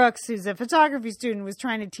 And Brooks, who's a photography student, was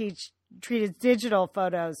trying to treat his digital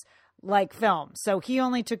photos like film. So he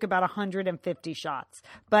only took about 150 shots,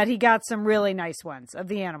 but he got some really nice ones of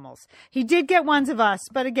the animals. He did get ones of us,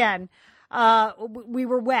 but again, we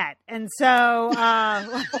were wet. And so,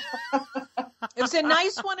 It was a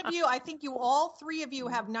nice one of you. I think all three of you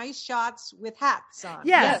have nice shots with hats on.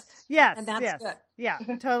 Yes. And that's good. Yeah,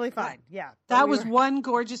 totally fine. Yeah. That was one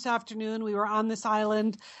gorgeous afternoon. We were on this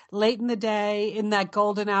island late in the day in that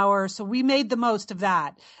golden hour. So we made the most of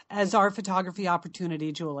that as our photography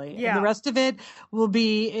opportunity, Julie. Yeah. And the rest of it will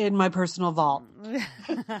be in my personal vault,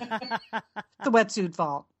 the wetsuit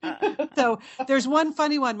vault. So there's one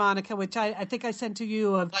funny one, Monica, which I think I sent to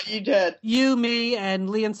you of You did. you, me, and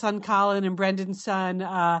Leon's son Colin and Brendan's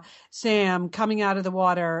son Sam coming out of the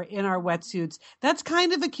water in our wetsuits. That's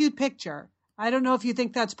kind of a cute picture. I don't know if you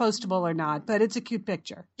think that's postable or not, but it's a cute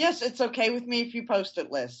picture. Yes, it's okay with me if you post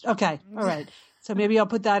it, Liz. Okay. All right. So maybe I'll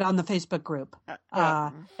put that on the Facebook group.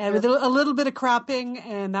 And with a little bit of cropping,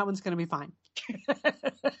 and that one's going to be fine.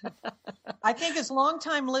 I think as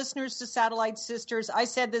longtime listeners to Satellite Sisters, I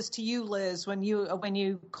said this to you, Liz, when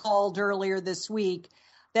you called earlier this week,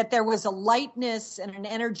 that there was a lightness and an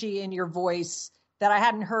energy in your voice that I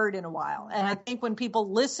hadn't heard in a while. And I think when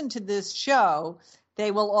people listen to this show, they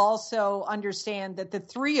will also understand that the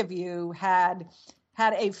three of you had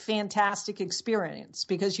a fantastic experience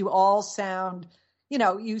because you all sound,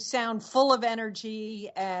 you sound full of energy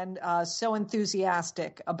and so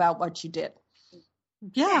enthusiastic about what you did.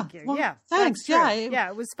 Yeah. Thank you. Well, Yeah. thanks. That's true. Yeah.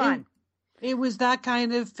 It was fun. It was that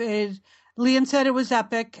kind of. Leon said it was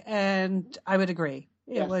epic, and I would agree.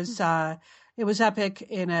 It was epic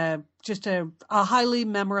in a highly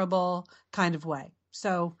memorable kind of way.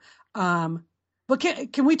 So, but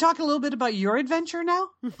can we talk a little bit about your adventure now?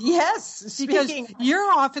 Yes, because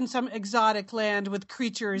you're off in some exotic land with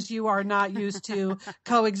creatures you are not used to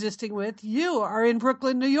coexisting with. You are in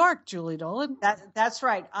Brooklyn, New York, Julie Dolan. That's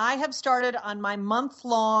right. I have started on my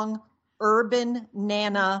month-long Urban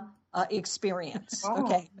Nana experience. Oh.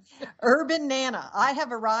 Okay. Urban Nana. I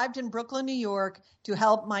have arrived in Brooklyn, New York to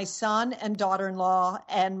help my son and daughter-in-law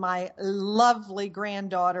and my lovely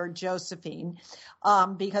granddaughter, Josephine,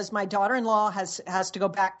 because my daughter-in-law has to go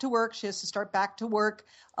back to work. She has to start back to work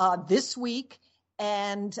this week.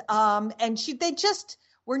 And they just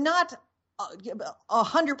were not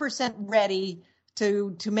 100% ready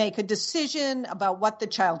to make a decision about what the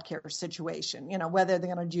childcare situation, whether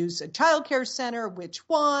they're going to use a childcare center, which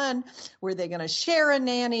one, were they going to share a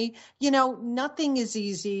nanny? Nothing is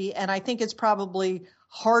easy. And I think it's probably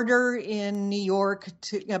harder in New York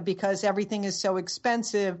because everything is so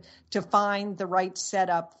expensive to find the right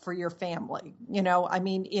setup for your family.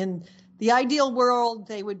 In the ideal world,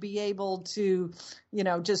 they would be able to,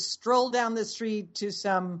 just stroll down the street to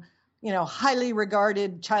some highly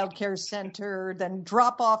regarded childcare center, then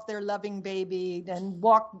drop off their loving baby, then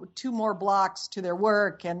walk 2 more blocks to their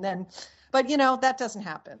work. But that doesn't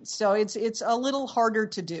happen. So it's a little harder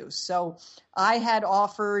to do. So I had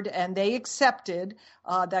offered and they accepted.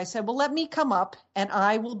 I said, well, let me come up and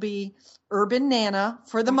I will be Urban Nana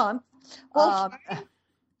for the month.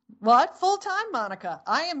 What? Full time, Monica?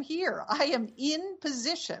 I am here. I am in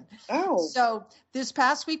position. Oh. So this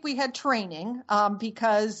past week we had training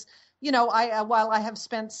because while I have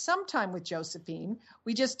spent some time with Josephine,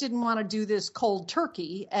 we just didn't want to do this cold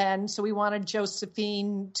turkey. And so we wanted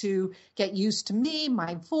Josephine to get used to me,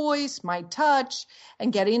 my voice, my touch,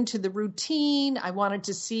 and get into the routine. I wanted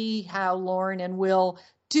to see how Lauren and Will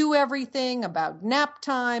do everything about nap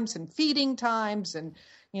times and feeding times and,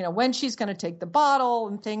 when she's going to take the bottle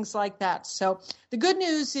and things like that. So the good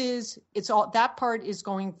news is that part is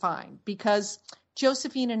going fine because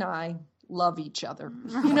Josephine and I love each other.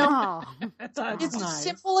 It's nice. as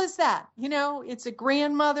simple as that. It's a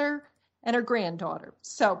grandmother and her granddaughter.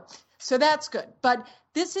 So that's good. But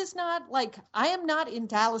this is not I am not in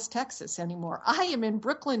Dallas, Texas anymore. I am in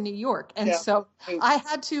Brooklyn, New York. And so I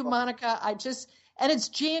had to, Monica, and it's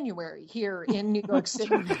January here in New York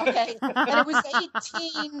City. Okay. And it was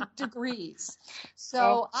 18 degrees.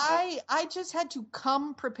 So I just had to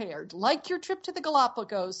come prepared. Like your trip to the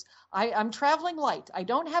Galapagos, I'm traveling light. I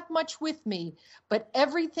don't have much with me, but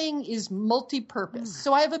everything is multi-purpose.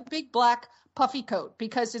 So I have a big black puffy coat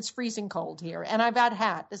because it's freezing cold here. And I've got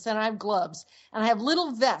hats and I have gloves and I have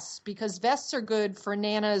little vests because vests are good for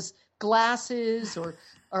Nana's glasses or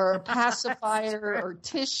a pacifier or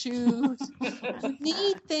tissues. You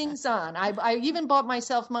need things on. I even bought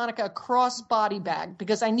myself, Monica, a cross-body bag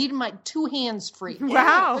because I needed my 2 hands free.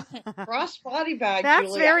 Wow. Cross-body bag, That's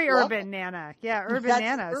Julie. very Urban Nana. Yeah, Urban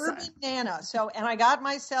Nana. Urban Nana. So, and I got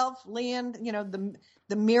myself, Leon,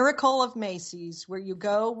 the miracle of Macy's where you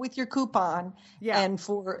go with your coupon. Yeah. And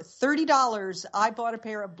for $30, I bought a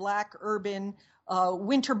pair of black Urban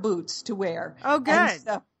winter boots to wear. Oh, good.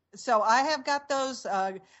 So I have got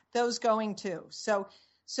those going too. So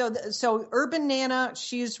Urban Nana,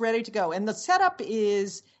 she's ready to go. And the setup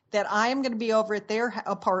is that I am going to be over at their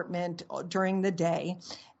apartment during the day.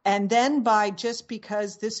 And then just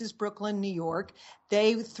because this is Brooklyn, New York,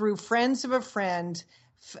 they, through friends of a friend,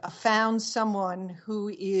 found someone who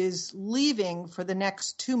is leaving for the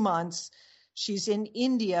next 2 months. She's in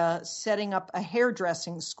India setting up a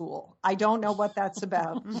hairdressing school. I don't know what that's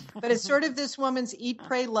about, but it's sort of this woman's eat,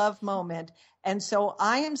 pray, love moment. And so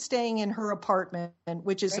I am staying in her apartment,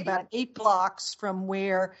 which is about 8 blocks from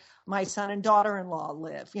where my son and daughter-in-law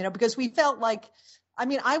live, because we felt like,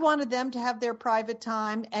 I wanted them to have their private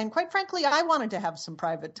time. And quite frankly, I wanted to have some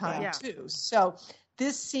private time too. So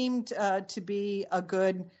this seemed to be a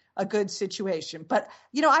good situation. But,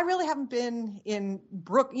 I really haven't been in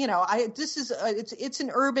it's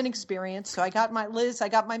an urban experience. So I got my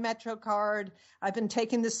Metro card. I've been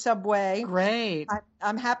taking the subway. Great.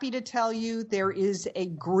 I'm happy to tell you there is a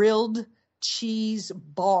grilled cheese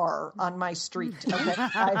bar on my street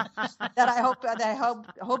that I hope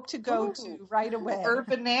to go to right away.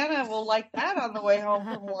 Urban Nana will like that on the way home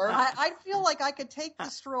from work. I feel like I could take the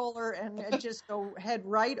stroller and just head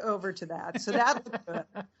right over to that. So that looked good.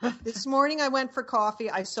 This morning I went for coffee.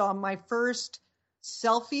 I saw my first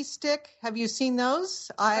selfie stick. Have you seen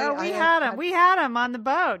those? We had them. We had them on the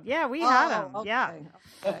boat. Yeah, we had them. Okay. Yeah.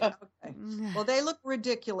 Okay. Well, they look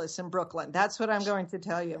ridiculous in Brooklyn. That's what I'm going to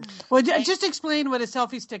tell you. Well, just explain what a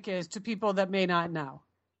selfie stick is to people that may not know.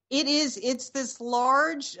 It's this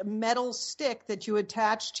large metal stick that you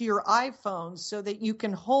attach to your iPhone so that you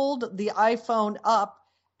can hold the iPhone up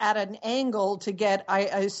at an angle to get, I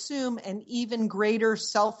assume, an even greater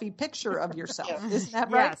selfie picture of yourself. Isn't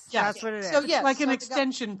that right? Yes, that's what it is. So, yes, like an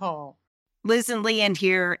extension pole. Liz and Leanne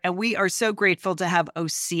here, and we are so grateful to have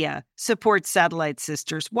OSEA support Satellite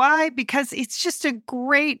Sisters. Why? Because it's just a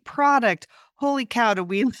great product. Holy cow, do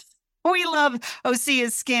we love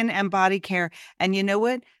OSEA's skin and body care. And you know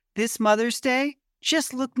what? This Mother's Day,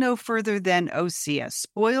 just look no further than OSEA.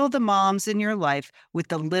 Spoil the moms in your life with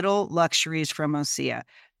the little luxuries from OSEA.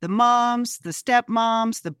 The moms, the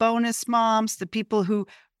stepmoms, the bonus moms, the people who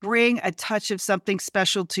bring a touch of something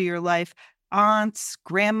special to your life. Aunts,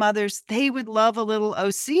 grandmothers, they would love a little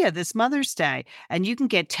OSEA this Mother's Day. And you can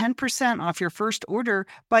get 10% off your first order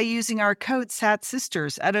by using our code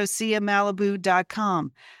SATSisters at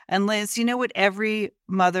OSEAMalibu.com. And Liz, you know what every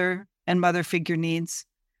mother and mother figure needs?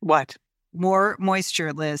 What? More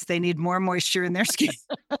moisture, Liz. They need more moisture in their skin.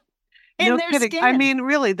 No kidding.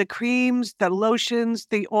 Really, the creams, the lotions,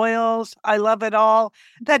 the oils, I love it all.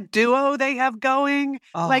 That duo they have going,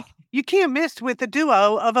 you can't miss with the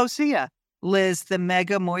duo of OSEA. Liz, the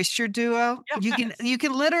Mega Moisture Duo. Yes. You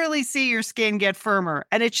can literally see your skin get firmer,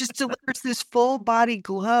 and it just delivers this full body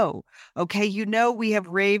glow. Okay, we have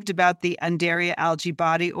raved about the Undaria Algae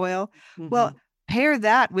Body Oil. Mm-hmm. Well, pair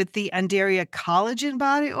that with the Undaria Collagen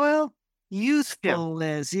Body Oil. Youthful,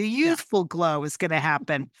 Liz. A youthful glow is going to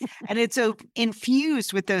happen. And it's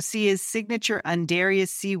infused with OSEA's signature Undaria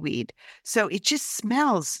seaweed. So it just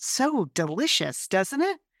smells so delicious, doesn't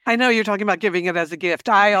it? I know you're talking about giving it as a gift.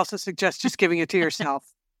 I also suggest just giving it to yourself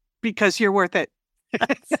because you're worth it.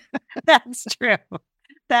 That's true.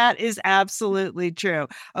 That is absolutely true.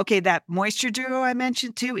 Okay, that Moisture Duo I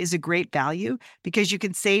mentioned too is a great value because you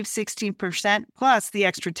can save 16% plus the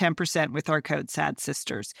extra 10% with our code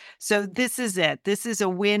SADSisters. So this is it. This is a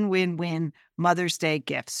win-win-win Mother's Day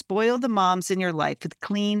gift. Spoil the moms in your life with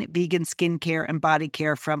clean vegan skincare and body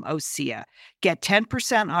care from OSEA. Get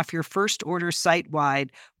 10% off your first order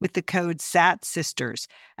site-wide with the code SATSisters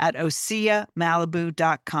at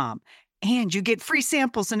OSEAMalibu.com. And you get free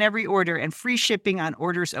samples in every order and free shipping on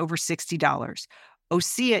orders over $60.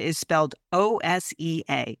 OSEA is spelled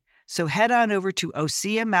OSEA. So head on over to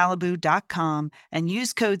OSEAMalibu.com and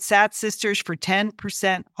use code SATSisters for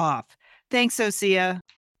 10% off. Thanks, OSEA.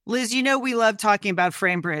 Liz, we love talking about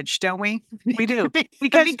FrameBridge, don't we? We do.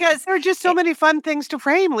 because there are just so many fun things to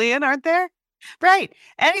frame, Leanne, aren't there? Right.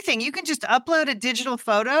 Anything. You can just upload a digital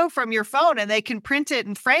photo from your phone and they can print it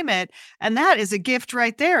and frame it. And that is a gift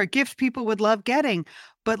right there, a gift people would love getting.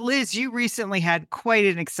 But Liz, you recently had quite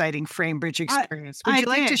an exciting FrameBridge experience. Would you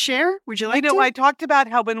like to share? I talked about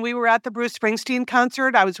how when we were at the Bruce Springsteen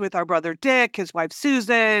concert, I was with our brother Dick, his wife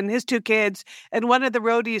Susan, his 2 kids, and one of the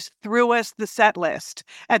roadies threw us the set list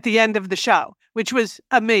at the end of the show, which was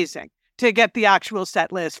amazing. To get the actual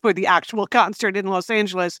set list for the actual concert in Los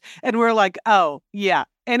Angeles. And we're like, oh, yeah,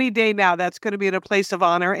 any day now, that's going to be in a place of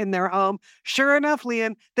honor in their home. Sure enough,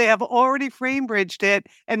 Leanne, they have already FrameBridged it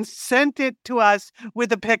and sent it to us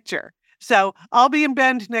with a picture. So I'll be in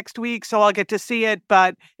Bend next week, so I'll get to see it.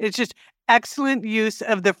 But it's just excellent use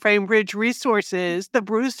of the FrameBridge resources, the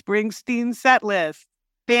Bruce Springsteen set list.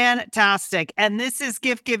 Fantastic. And this is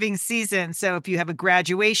gift giving season. So if you have a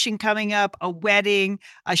graduation coming up, a wedding,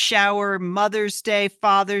 a shower, Mother's Day,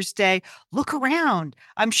 Father's Day, look around.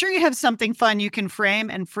 I'm sure you have something fun you can frame,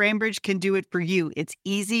 and Framebridge can do it for you. It's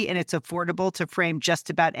easy and it's affordable to frame just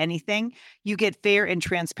about anything. You get fair and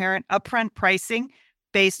transparent upfront pricing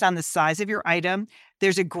based on the size of your item.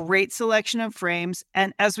 There's a great selection of frames.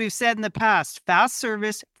 And as we've said in the past, fast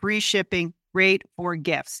service, free shipping, great for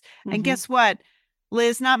gifts. And guess what?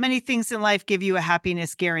 Liz, not many things in life give you a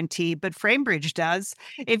happiness guarantee, but Framebridge does.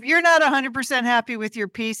 If you're not 100% happy with your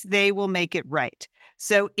piece, they will make it right.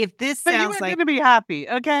 So if this sounds like... You're going to be happy,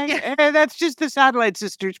 okay? And that's just the Satellite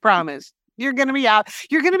Sisters promise. You're going to be out.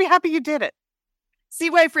 You're going to be happy you did it. See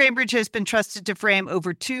why Framebridge has been trusted to frame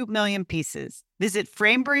over 2 million pieces. Visit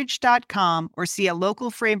framebridge.com or see a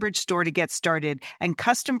local Framebridge store to get started and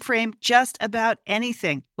custom frame just about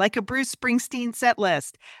anything, like a Bruce Springsteen set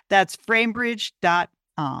list. That's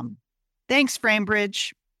framebridge.com. Thanks,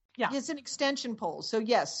 Framebridge. Yeah. It's an extension pole. So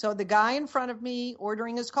yes, so the guy in front of me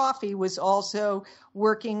ordering his coffee was also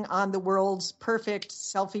working on the world's perfect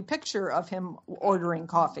selfie picture of him ordering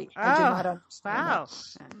coffee. I did not understand that.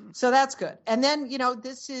 So that's good. And then,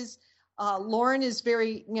 this is Lauren is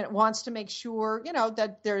very, wants to make sure,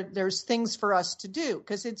 that there's things for us to do,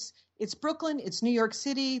 because it's Brooklyn, it's New York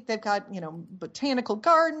City. They've got, botanical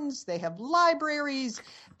gardens, they have libraries,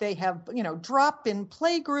 they have, drop-in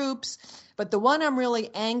play groups. But the one I'm really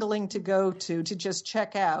angling to go to just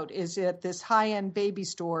check out is at this high-end baby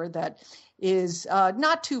store that is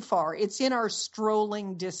not too far. It's in our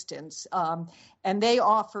strolling distance. And they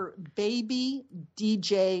offer baby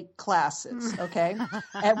DJ classes, okay?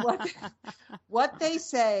 And what they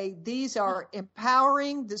say, these are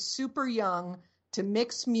empowering the super young to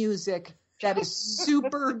mix music that is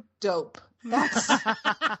super dope.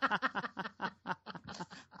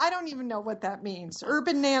 I don't even know what that means.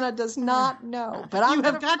 Urban Nana does not know. But you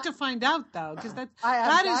have got to find out, though, because that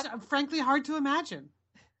is frankly hard to imagine.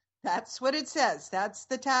 That's what it says. That's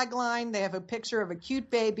the tagline. They have a picture of a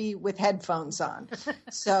cute baby with headphones on.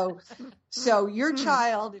 So your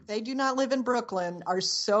child, if they do not live in Brooklyn, are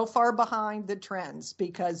so far behind the trends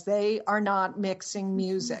because they are not mixing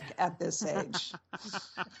music at this age.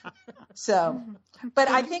 So, but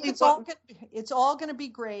I think it's all going to be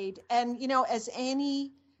great. And, as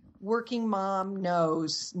any working mom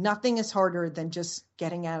knows, nothing is harder than just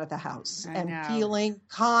getting out of the house and feeling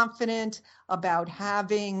confident about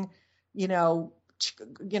having,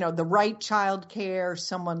 the right child care,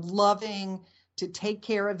 someone loving to take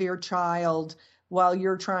care of your child while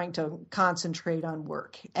you're trying to concentrate on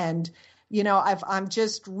work. And, I'm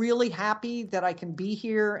just really happy that I can be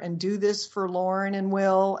here and do this for Lauren and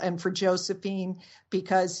Will and for Josephine,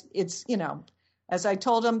 because it's, as I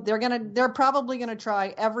told them, they're probably going to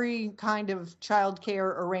try every kind of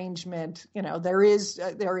childcare arrangement. There is,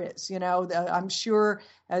 I'm sure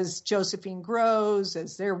as Josephine grows,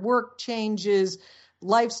 as their work changes,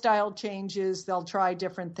 lifestyle changes, they'll try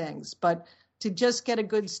different things. But to just get a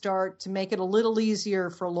good start, to make it a little easier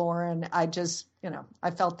for Lauren, I just,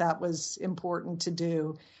 I felt that was important to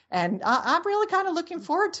do. And I'm really kind of looking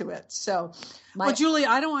forward to it. So, well, Julie,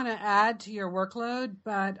 I don't want to add to your workload,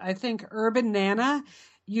 but I think Urban Nana,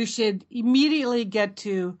 you should immediately get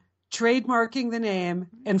to trademarking the name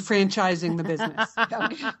and franchising the business.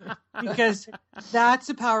 Because that's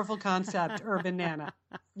a powerful concept, Urban Nana.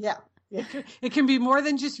 Yeah. It can be more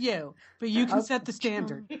than just you, but you can set the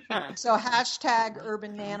standard. So hashtag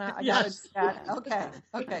Urban Nana. I got to do that.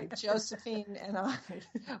 Okay. Josephine and I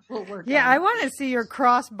will work. Yeah, I want to see your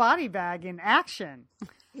cross body bag in action.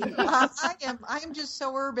 I am just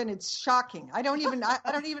so urban. It's shocking. I don't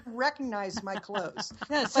even recognize my clothes.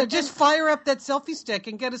 Yeah, so just fire up that selfie stick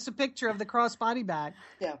and get us a picture of the cross body bag.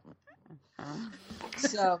 Yeah.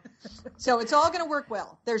 So it's all going to work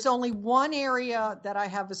well. There's only one area that I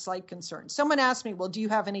have a slight concern. Someone asked me, well, do you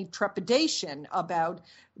have any trepidation about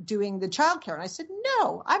doing the childcare? And I said,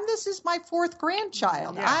 no, this is my fourth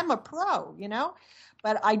grandchild. Yeah. I'm a pro,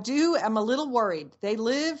 but I'm a little worried. They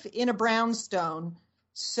live in a brownstone.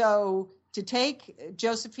 So to take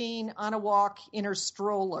Josephine on a walk in her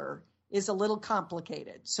stroller is a little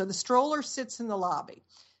complicated. So the stroller sits in the lobby.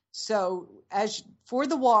 So for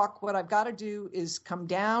the walk, what I've got to do is come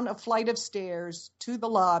down a flight of stairs to the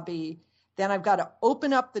lobby. Then I've got to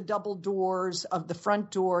open up the double doors of the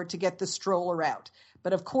front door to get the stroller out.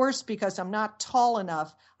 But of course, because I'm not tall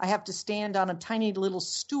enough, I have to stand on a tiny little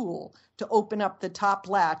stool to open up the top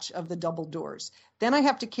latch of the double doors. Then I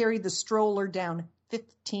have to carry the stroller down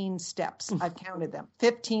 15 steps. I've counted them,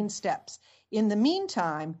 15 steps. In the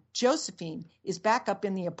meantime, Josephine is back up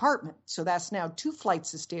in the apartment. So that's now 2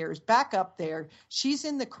 flights of stairs back up there. She's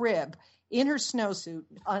in the crib in her snowsuit,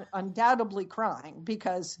 undoubtedly crying,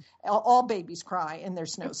 because all babies cry in their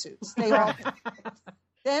snowsuits. They all.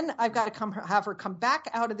 Then I've got to have her come back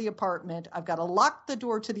out of the apartment. I've got to lock the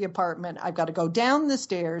door to the apartment. I've got to go down the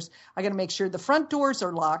stairs. I got to make sure the front doors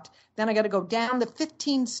are locked. Then I got to go down the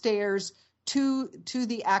 15 stairs to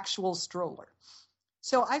the actual stroller.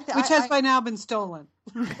 So which has by now been stolen.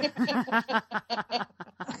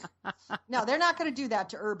 No, they're not going to do that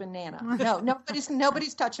to Urban Nana. No,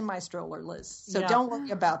 nobody's touching my stroller, Liz. So don't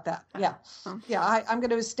worry about that. Yeah, I'm going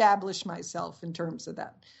to establish myself in terms of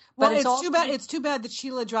that. Well, it's too bad. It's too bad that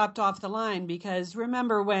Sheila dropped off the line, because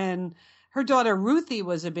remember when her daughter Ruthie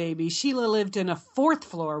was a baby, Sheila lived in a 4th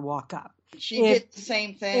floor walk-up. She did the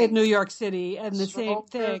same thing in New York City, and the same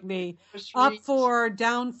thing. The up 4,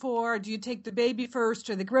 down 4. Do you take the baby first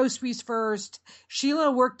or the groceries first?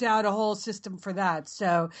 Sheila worked out a whole system for that,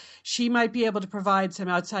 so she might be able to provide some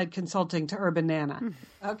outside consulting to Urban Nana.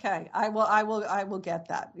 Okay, I will get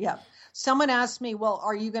that. Yeah. Someone asked me, well,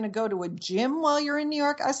 are you going to go to a gym while you're in New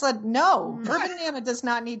York? I said, no, Urban Nana does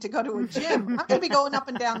not need to go to a gym. I'm going to be going up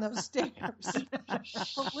and down those stairs.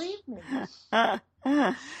 Believe me.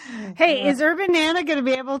 Hey, is Urban Nana going to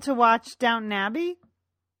be able to watch Downton Abbey?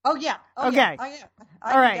 Oh, yeah. Okay. Yeah.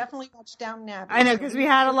 I definitely watch Downton Abbey. I know, because we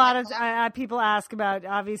had a lot of people ask about,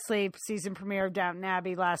 obviously, season premiere of Downton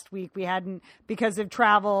Abbey last week. We hadn't, because of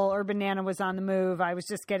travel, Urban Nana was on the move. I was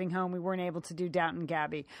just getting home. We weren't able to do Downton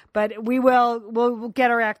Abbey. But we'll get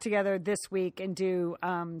our act together this week and do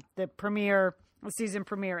the season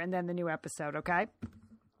premiere, and then the new episode, okay?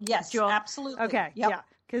 Yes, Jewel? Absolutely. Okay, yep. yeah,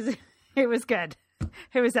 because it was good.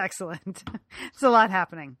 It was excellent. It's a lot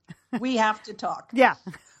happening. We have to talk. Yeah,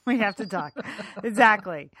 we have to talk.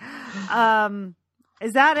 Exactly.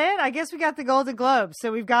 Is that it? I guess we got the Golden Globes,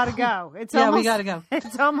 so we've got to go. We got to go.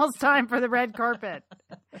 It's almost time for the red carpet.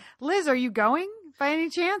 Liz, are you going by any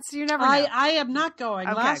chance? You never know. I am not going.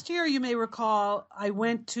 Okay. Last year, you may recall, I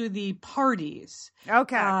went to the parties.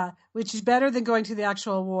 Okay. Which is better than going to the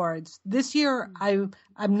actual awards. This year, I'm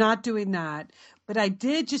not doing that. But I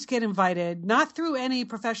did just get invited, not through any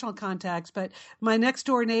professional contacts, but my next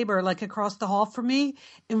door neighbor, like across the hall from me,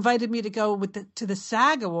 invited me to go to the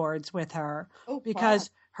SAG Awards with her because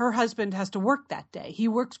her husband has to work that day. He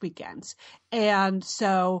works weekends. And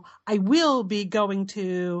so I will be going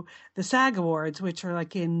to the SAG Awards, which are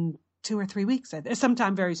like in 2 or 3 weeks,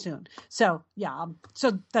 sometime very soon. So, yeah,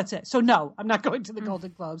 so that's it. So, no, I'm not going to the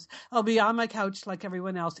Golden Globes. I'll be on my couch like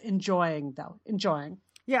everyone else, enjoying.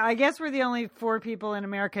 Yeah, I guess we're the only 4 people in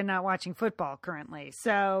America not watching football currently.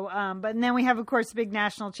 So, and then we have, of course, the big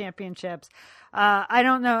national championships. I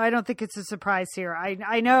don't know. I don't think it's a surprise here.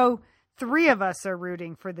 I know 3 of us are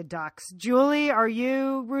rooting for the Ducks. Julie, are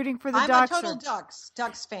you rooting for the Ducks? I'm a total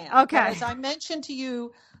Ducks fan. Okay. As I mentioned to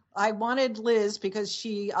you, I wanted Liz because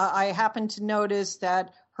I happened to notice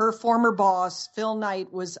that her former boss, Phil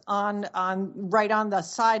Knight, was right on the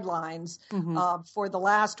sidelines for the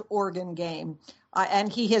last Oregon game.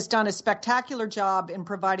 And he has done a spectacular job in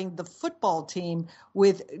providing the football team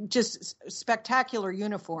with just spectacular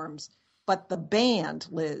uniforms. But the band,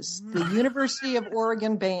 Liz, the University of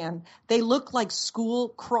Oregon band, they look like school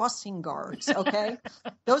crossing guards, okay?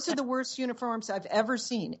 Those are the worst uniforms I've ever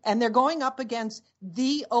seen. And they're going up against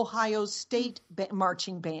the Ohio State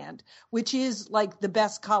marching band, which is like the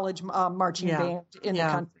best college marching band in the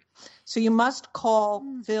country. So you must call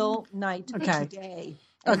Phil Knight today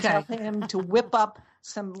and tell him to whip up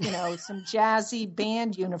some jazzy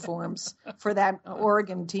band uniforms for that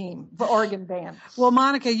Oregon band. Well,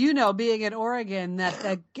 Monica, being at Oregon,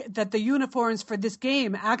 that the uniforms for this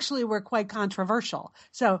game actually were quite controversial.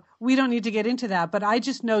 So we don't need to get into that. But I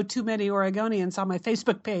just know too many Oregonians on my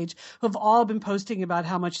Facebook page who have all been posting about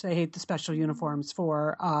how much they hate the special uniforms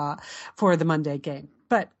for the Monday game.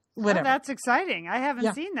 But whatever. Oh, that's exciting. I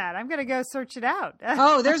haven't seen that. I'm going to go search it out.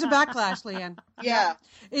 Oh, there's a backlash, Leanne. Yeah.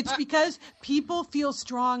 It's because people feel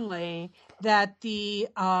strongly that the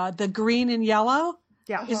green and yellow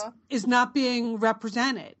is not being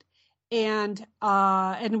represented. And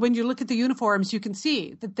when you look at the uniforms, you can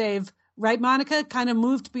see that they've, right, Monica, kind of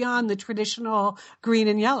moved beyond the traditional green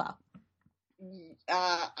and yellow.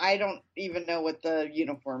 I don't even know what the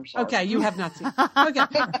uniforms are. Okay, you have not seen. Okay.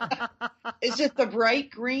 Is it the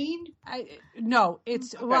bright green? No,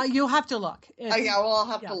 it's well. You'll have to look. I'll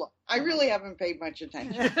have to look. I really haven't paid much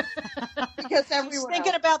attention because everyone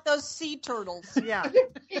thinking about those sea turtles. Yeah,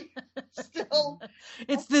 still,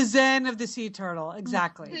 it's the zen of the sea turtle.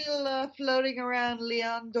 Exactly. Still floating around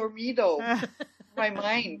Leon Dormido. My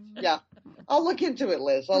mind. Yeah. I'll look into it,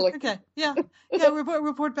 Liz. I'll look. Okay. Yeah.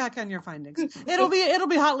 Report back on your findings. It'll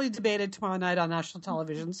be hotly debated tomorrow night on national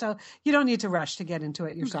television, so you don't need to rush to get into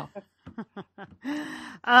it yourself.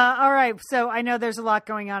 All right. So I know there's a lot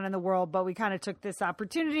going on in the world, but we kind of took this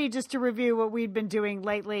opportunity just to review what we'd been doing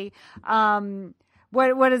lately.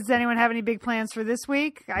 What does anyone have any big plans for this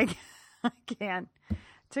week? I can't. It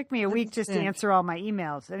took me a week just to answer all my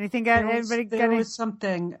emails. Anything? There was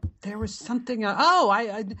something.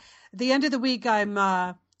 At the end of the week,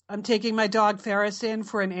 I'm taking my dog Ferris in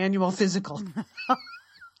for an annual physical.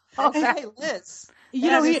 Hey, Liz.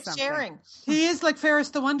 He's sharing. He is like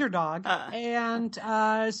Ferris the Wonder Dog. And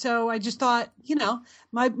so I just thought,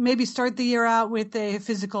 maybe start the year out with a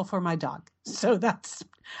physical for my dog. So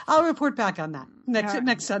I'll report back on that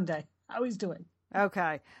next Sunday. How he's doing.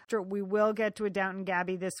 Okay. We will get to a Downton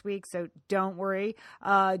Gabby this week, so don't worry.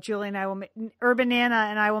 Julie and I Urban Nana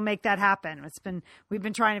and I will make that happen. We've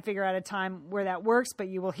been trying to figure out a time where that works, but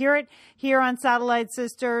you will hear it here on Satellite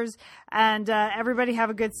Sisters. And everybody have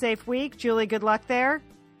a good, safe week. Julie, good luck there.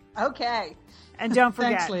 Okay. And don't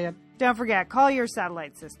forget, Thanks, Leah. Don't forget, call your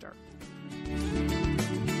satellite sister.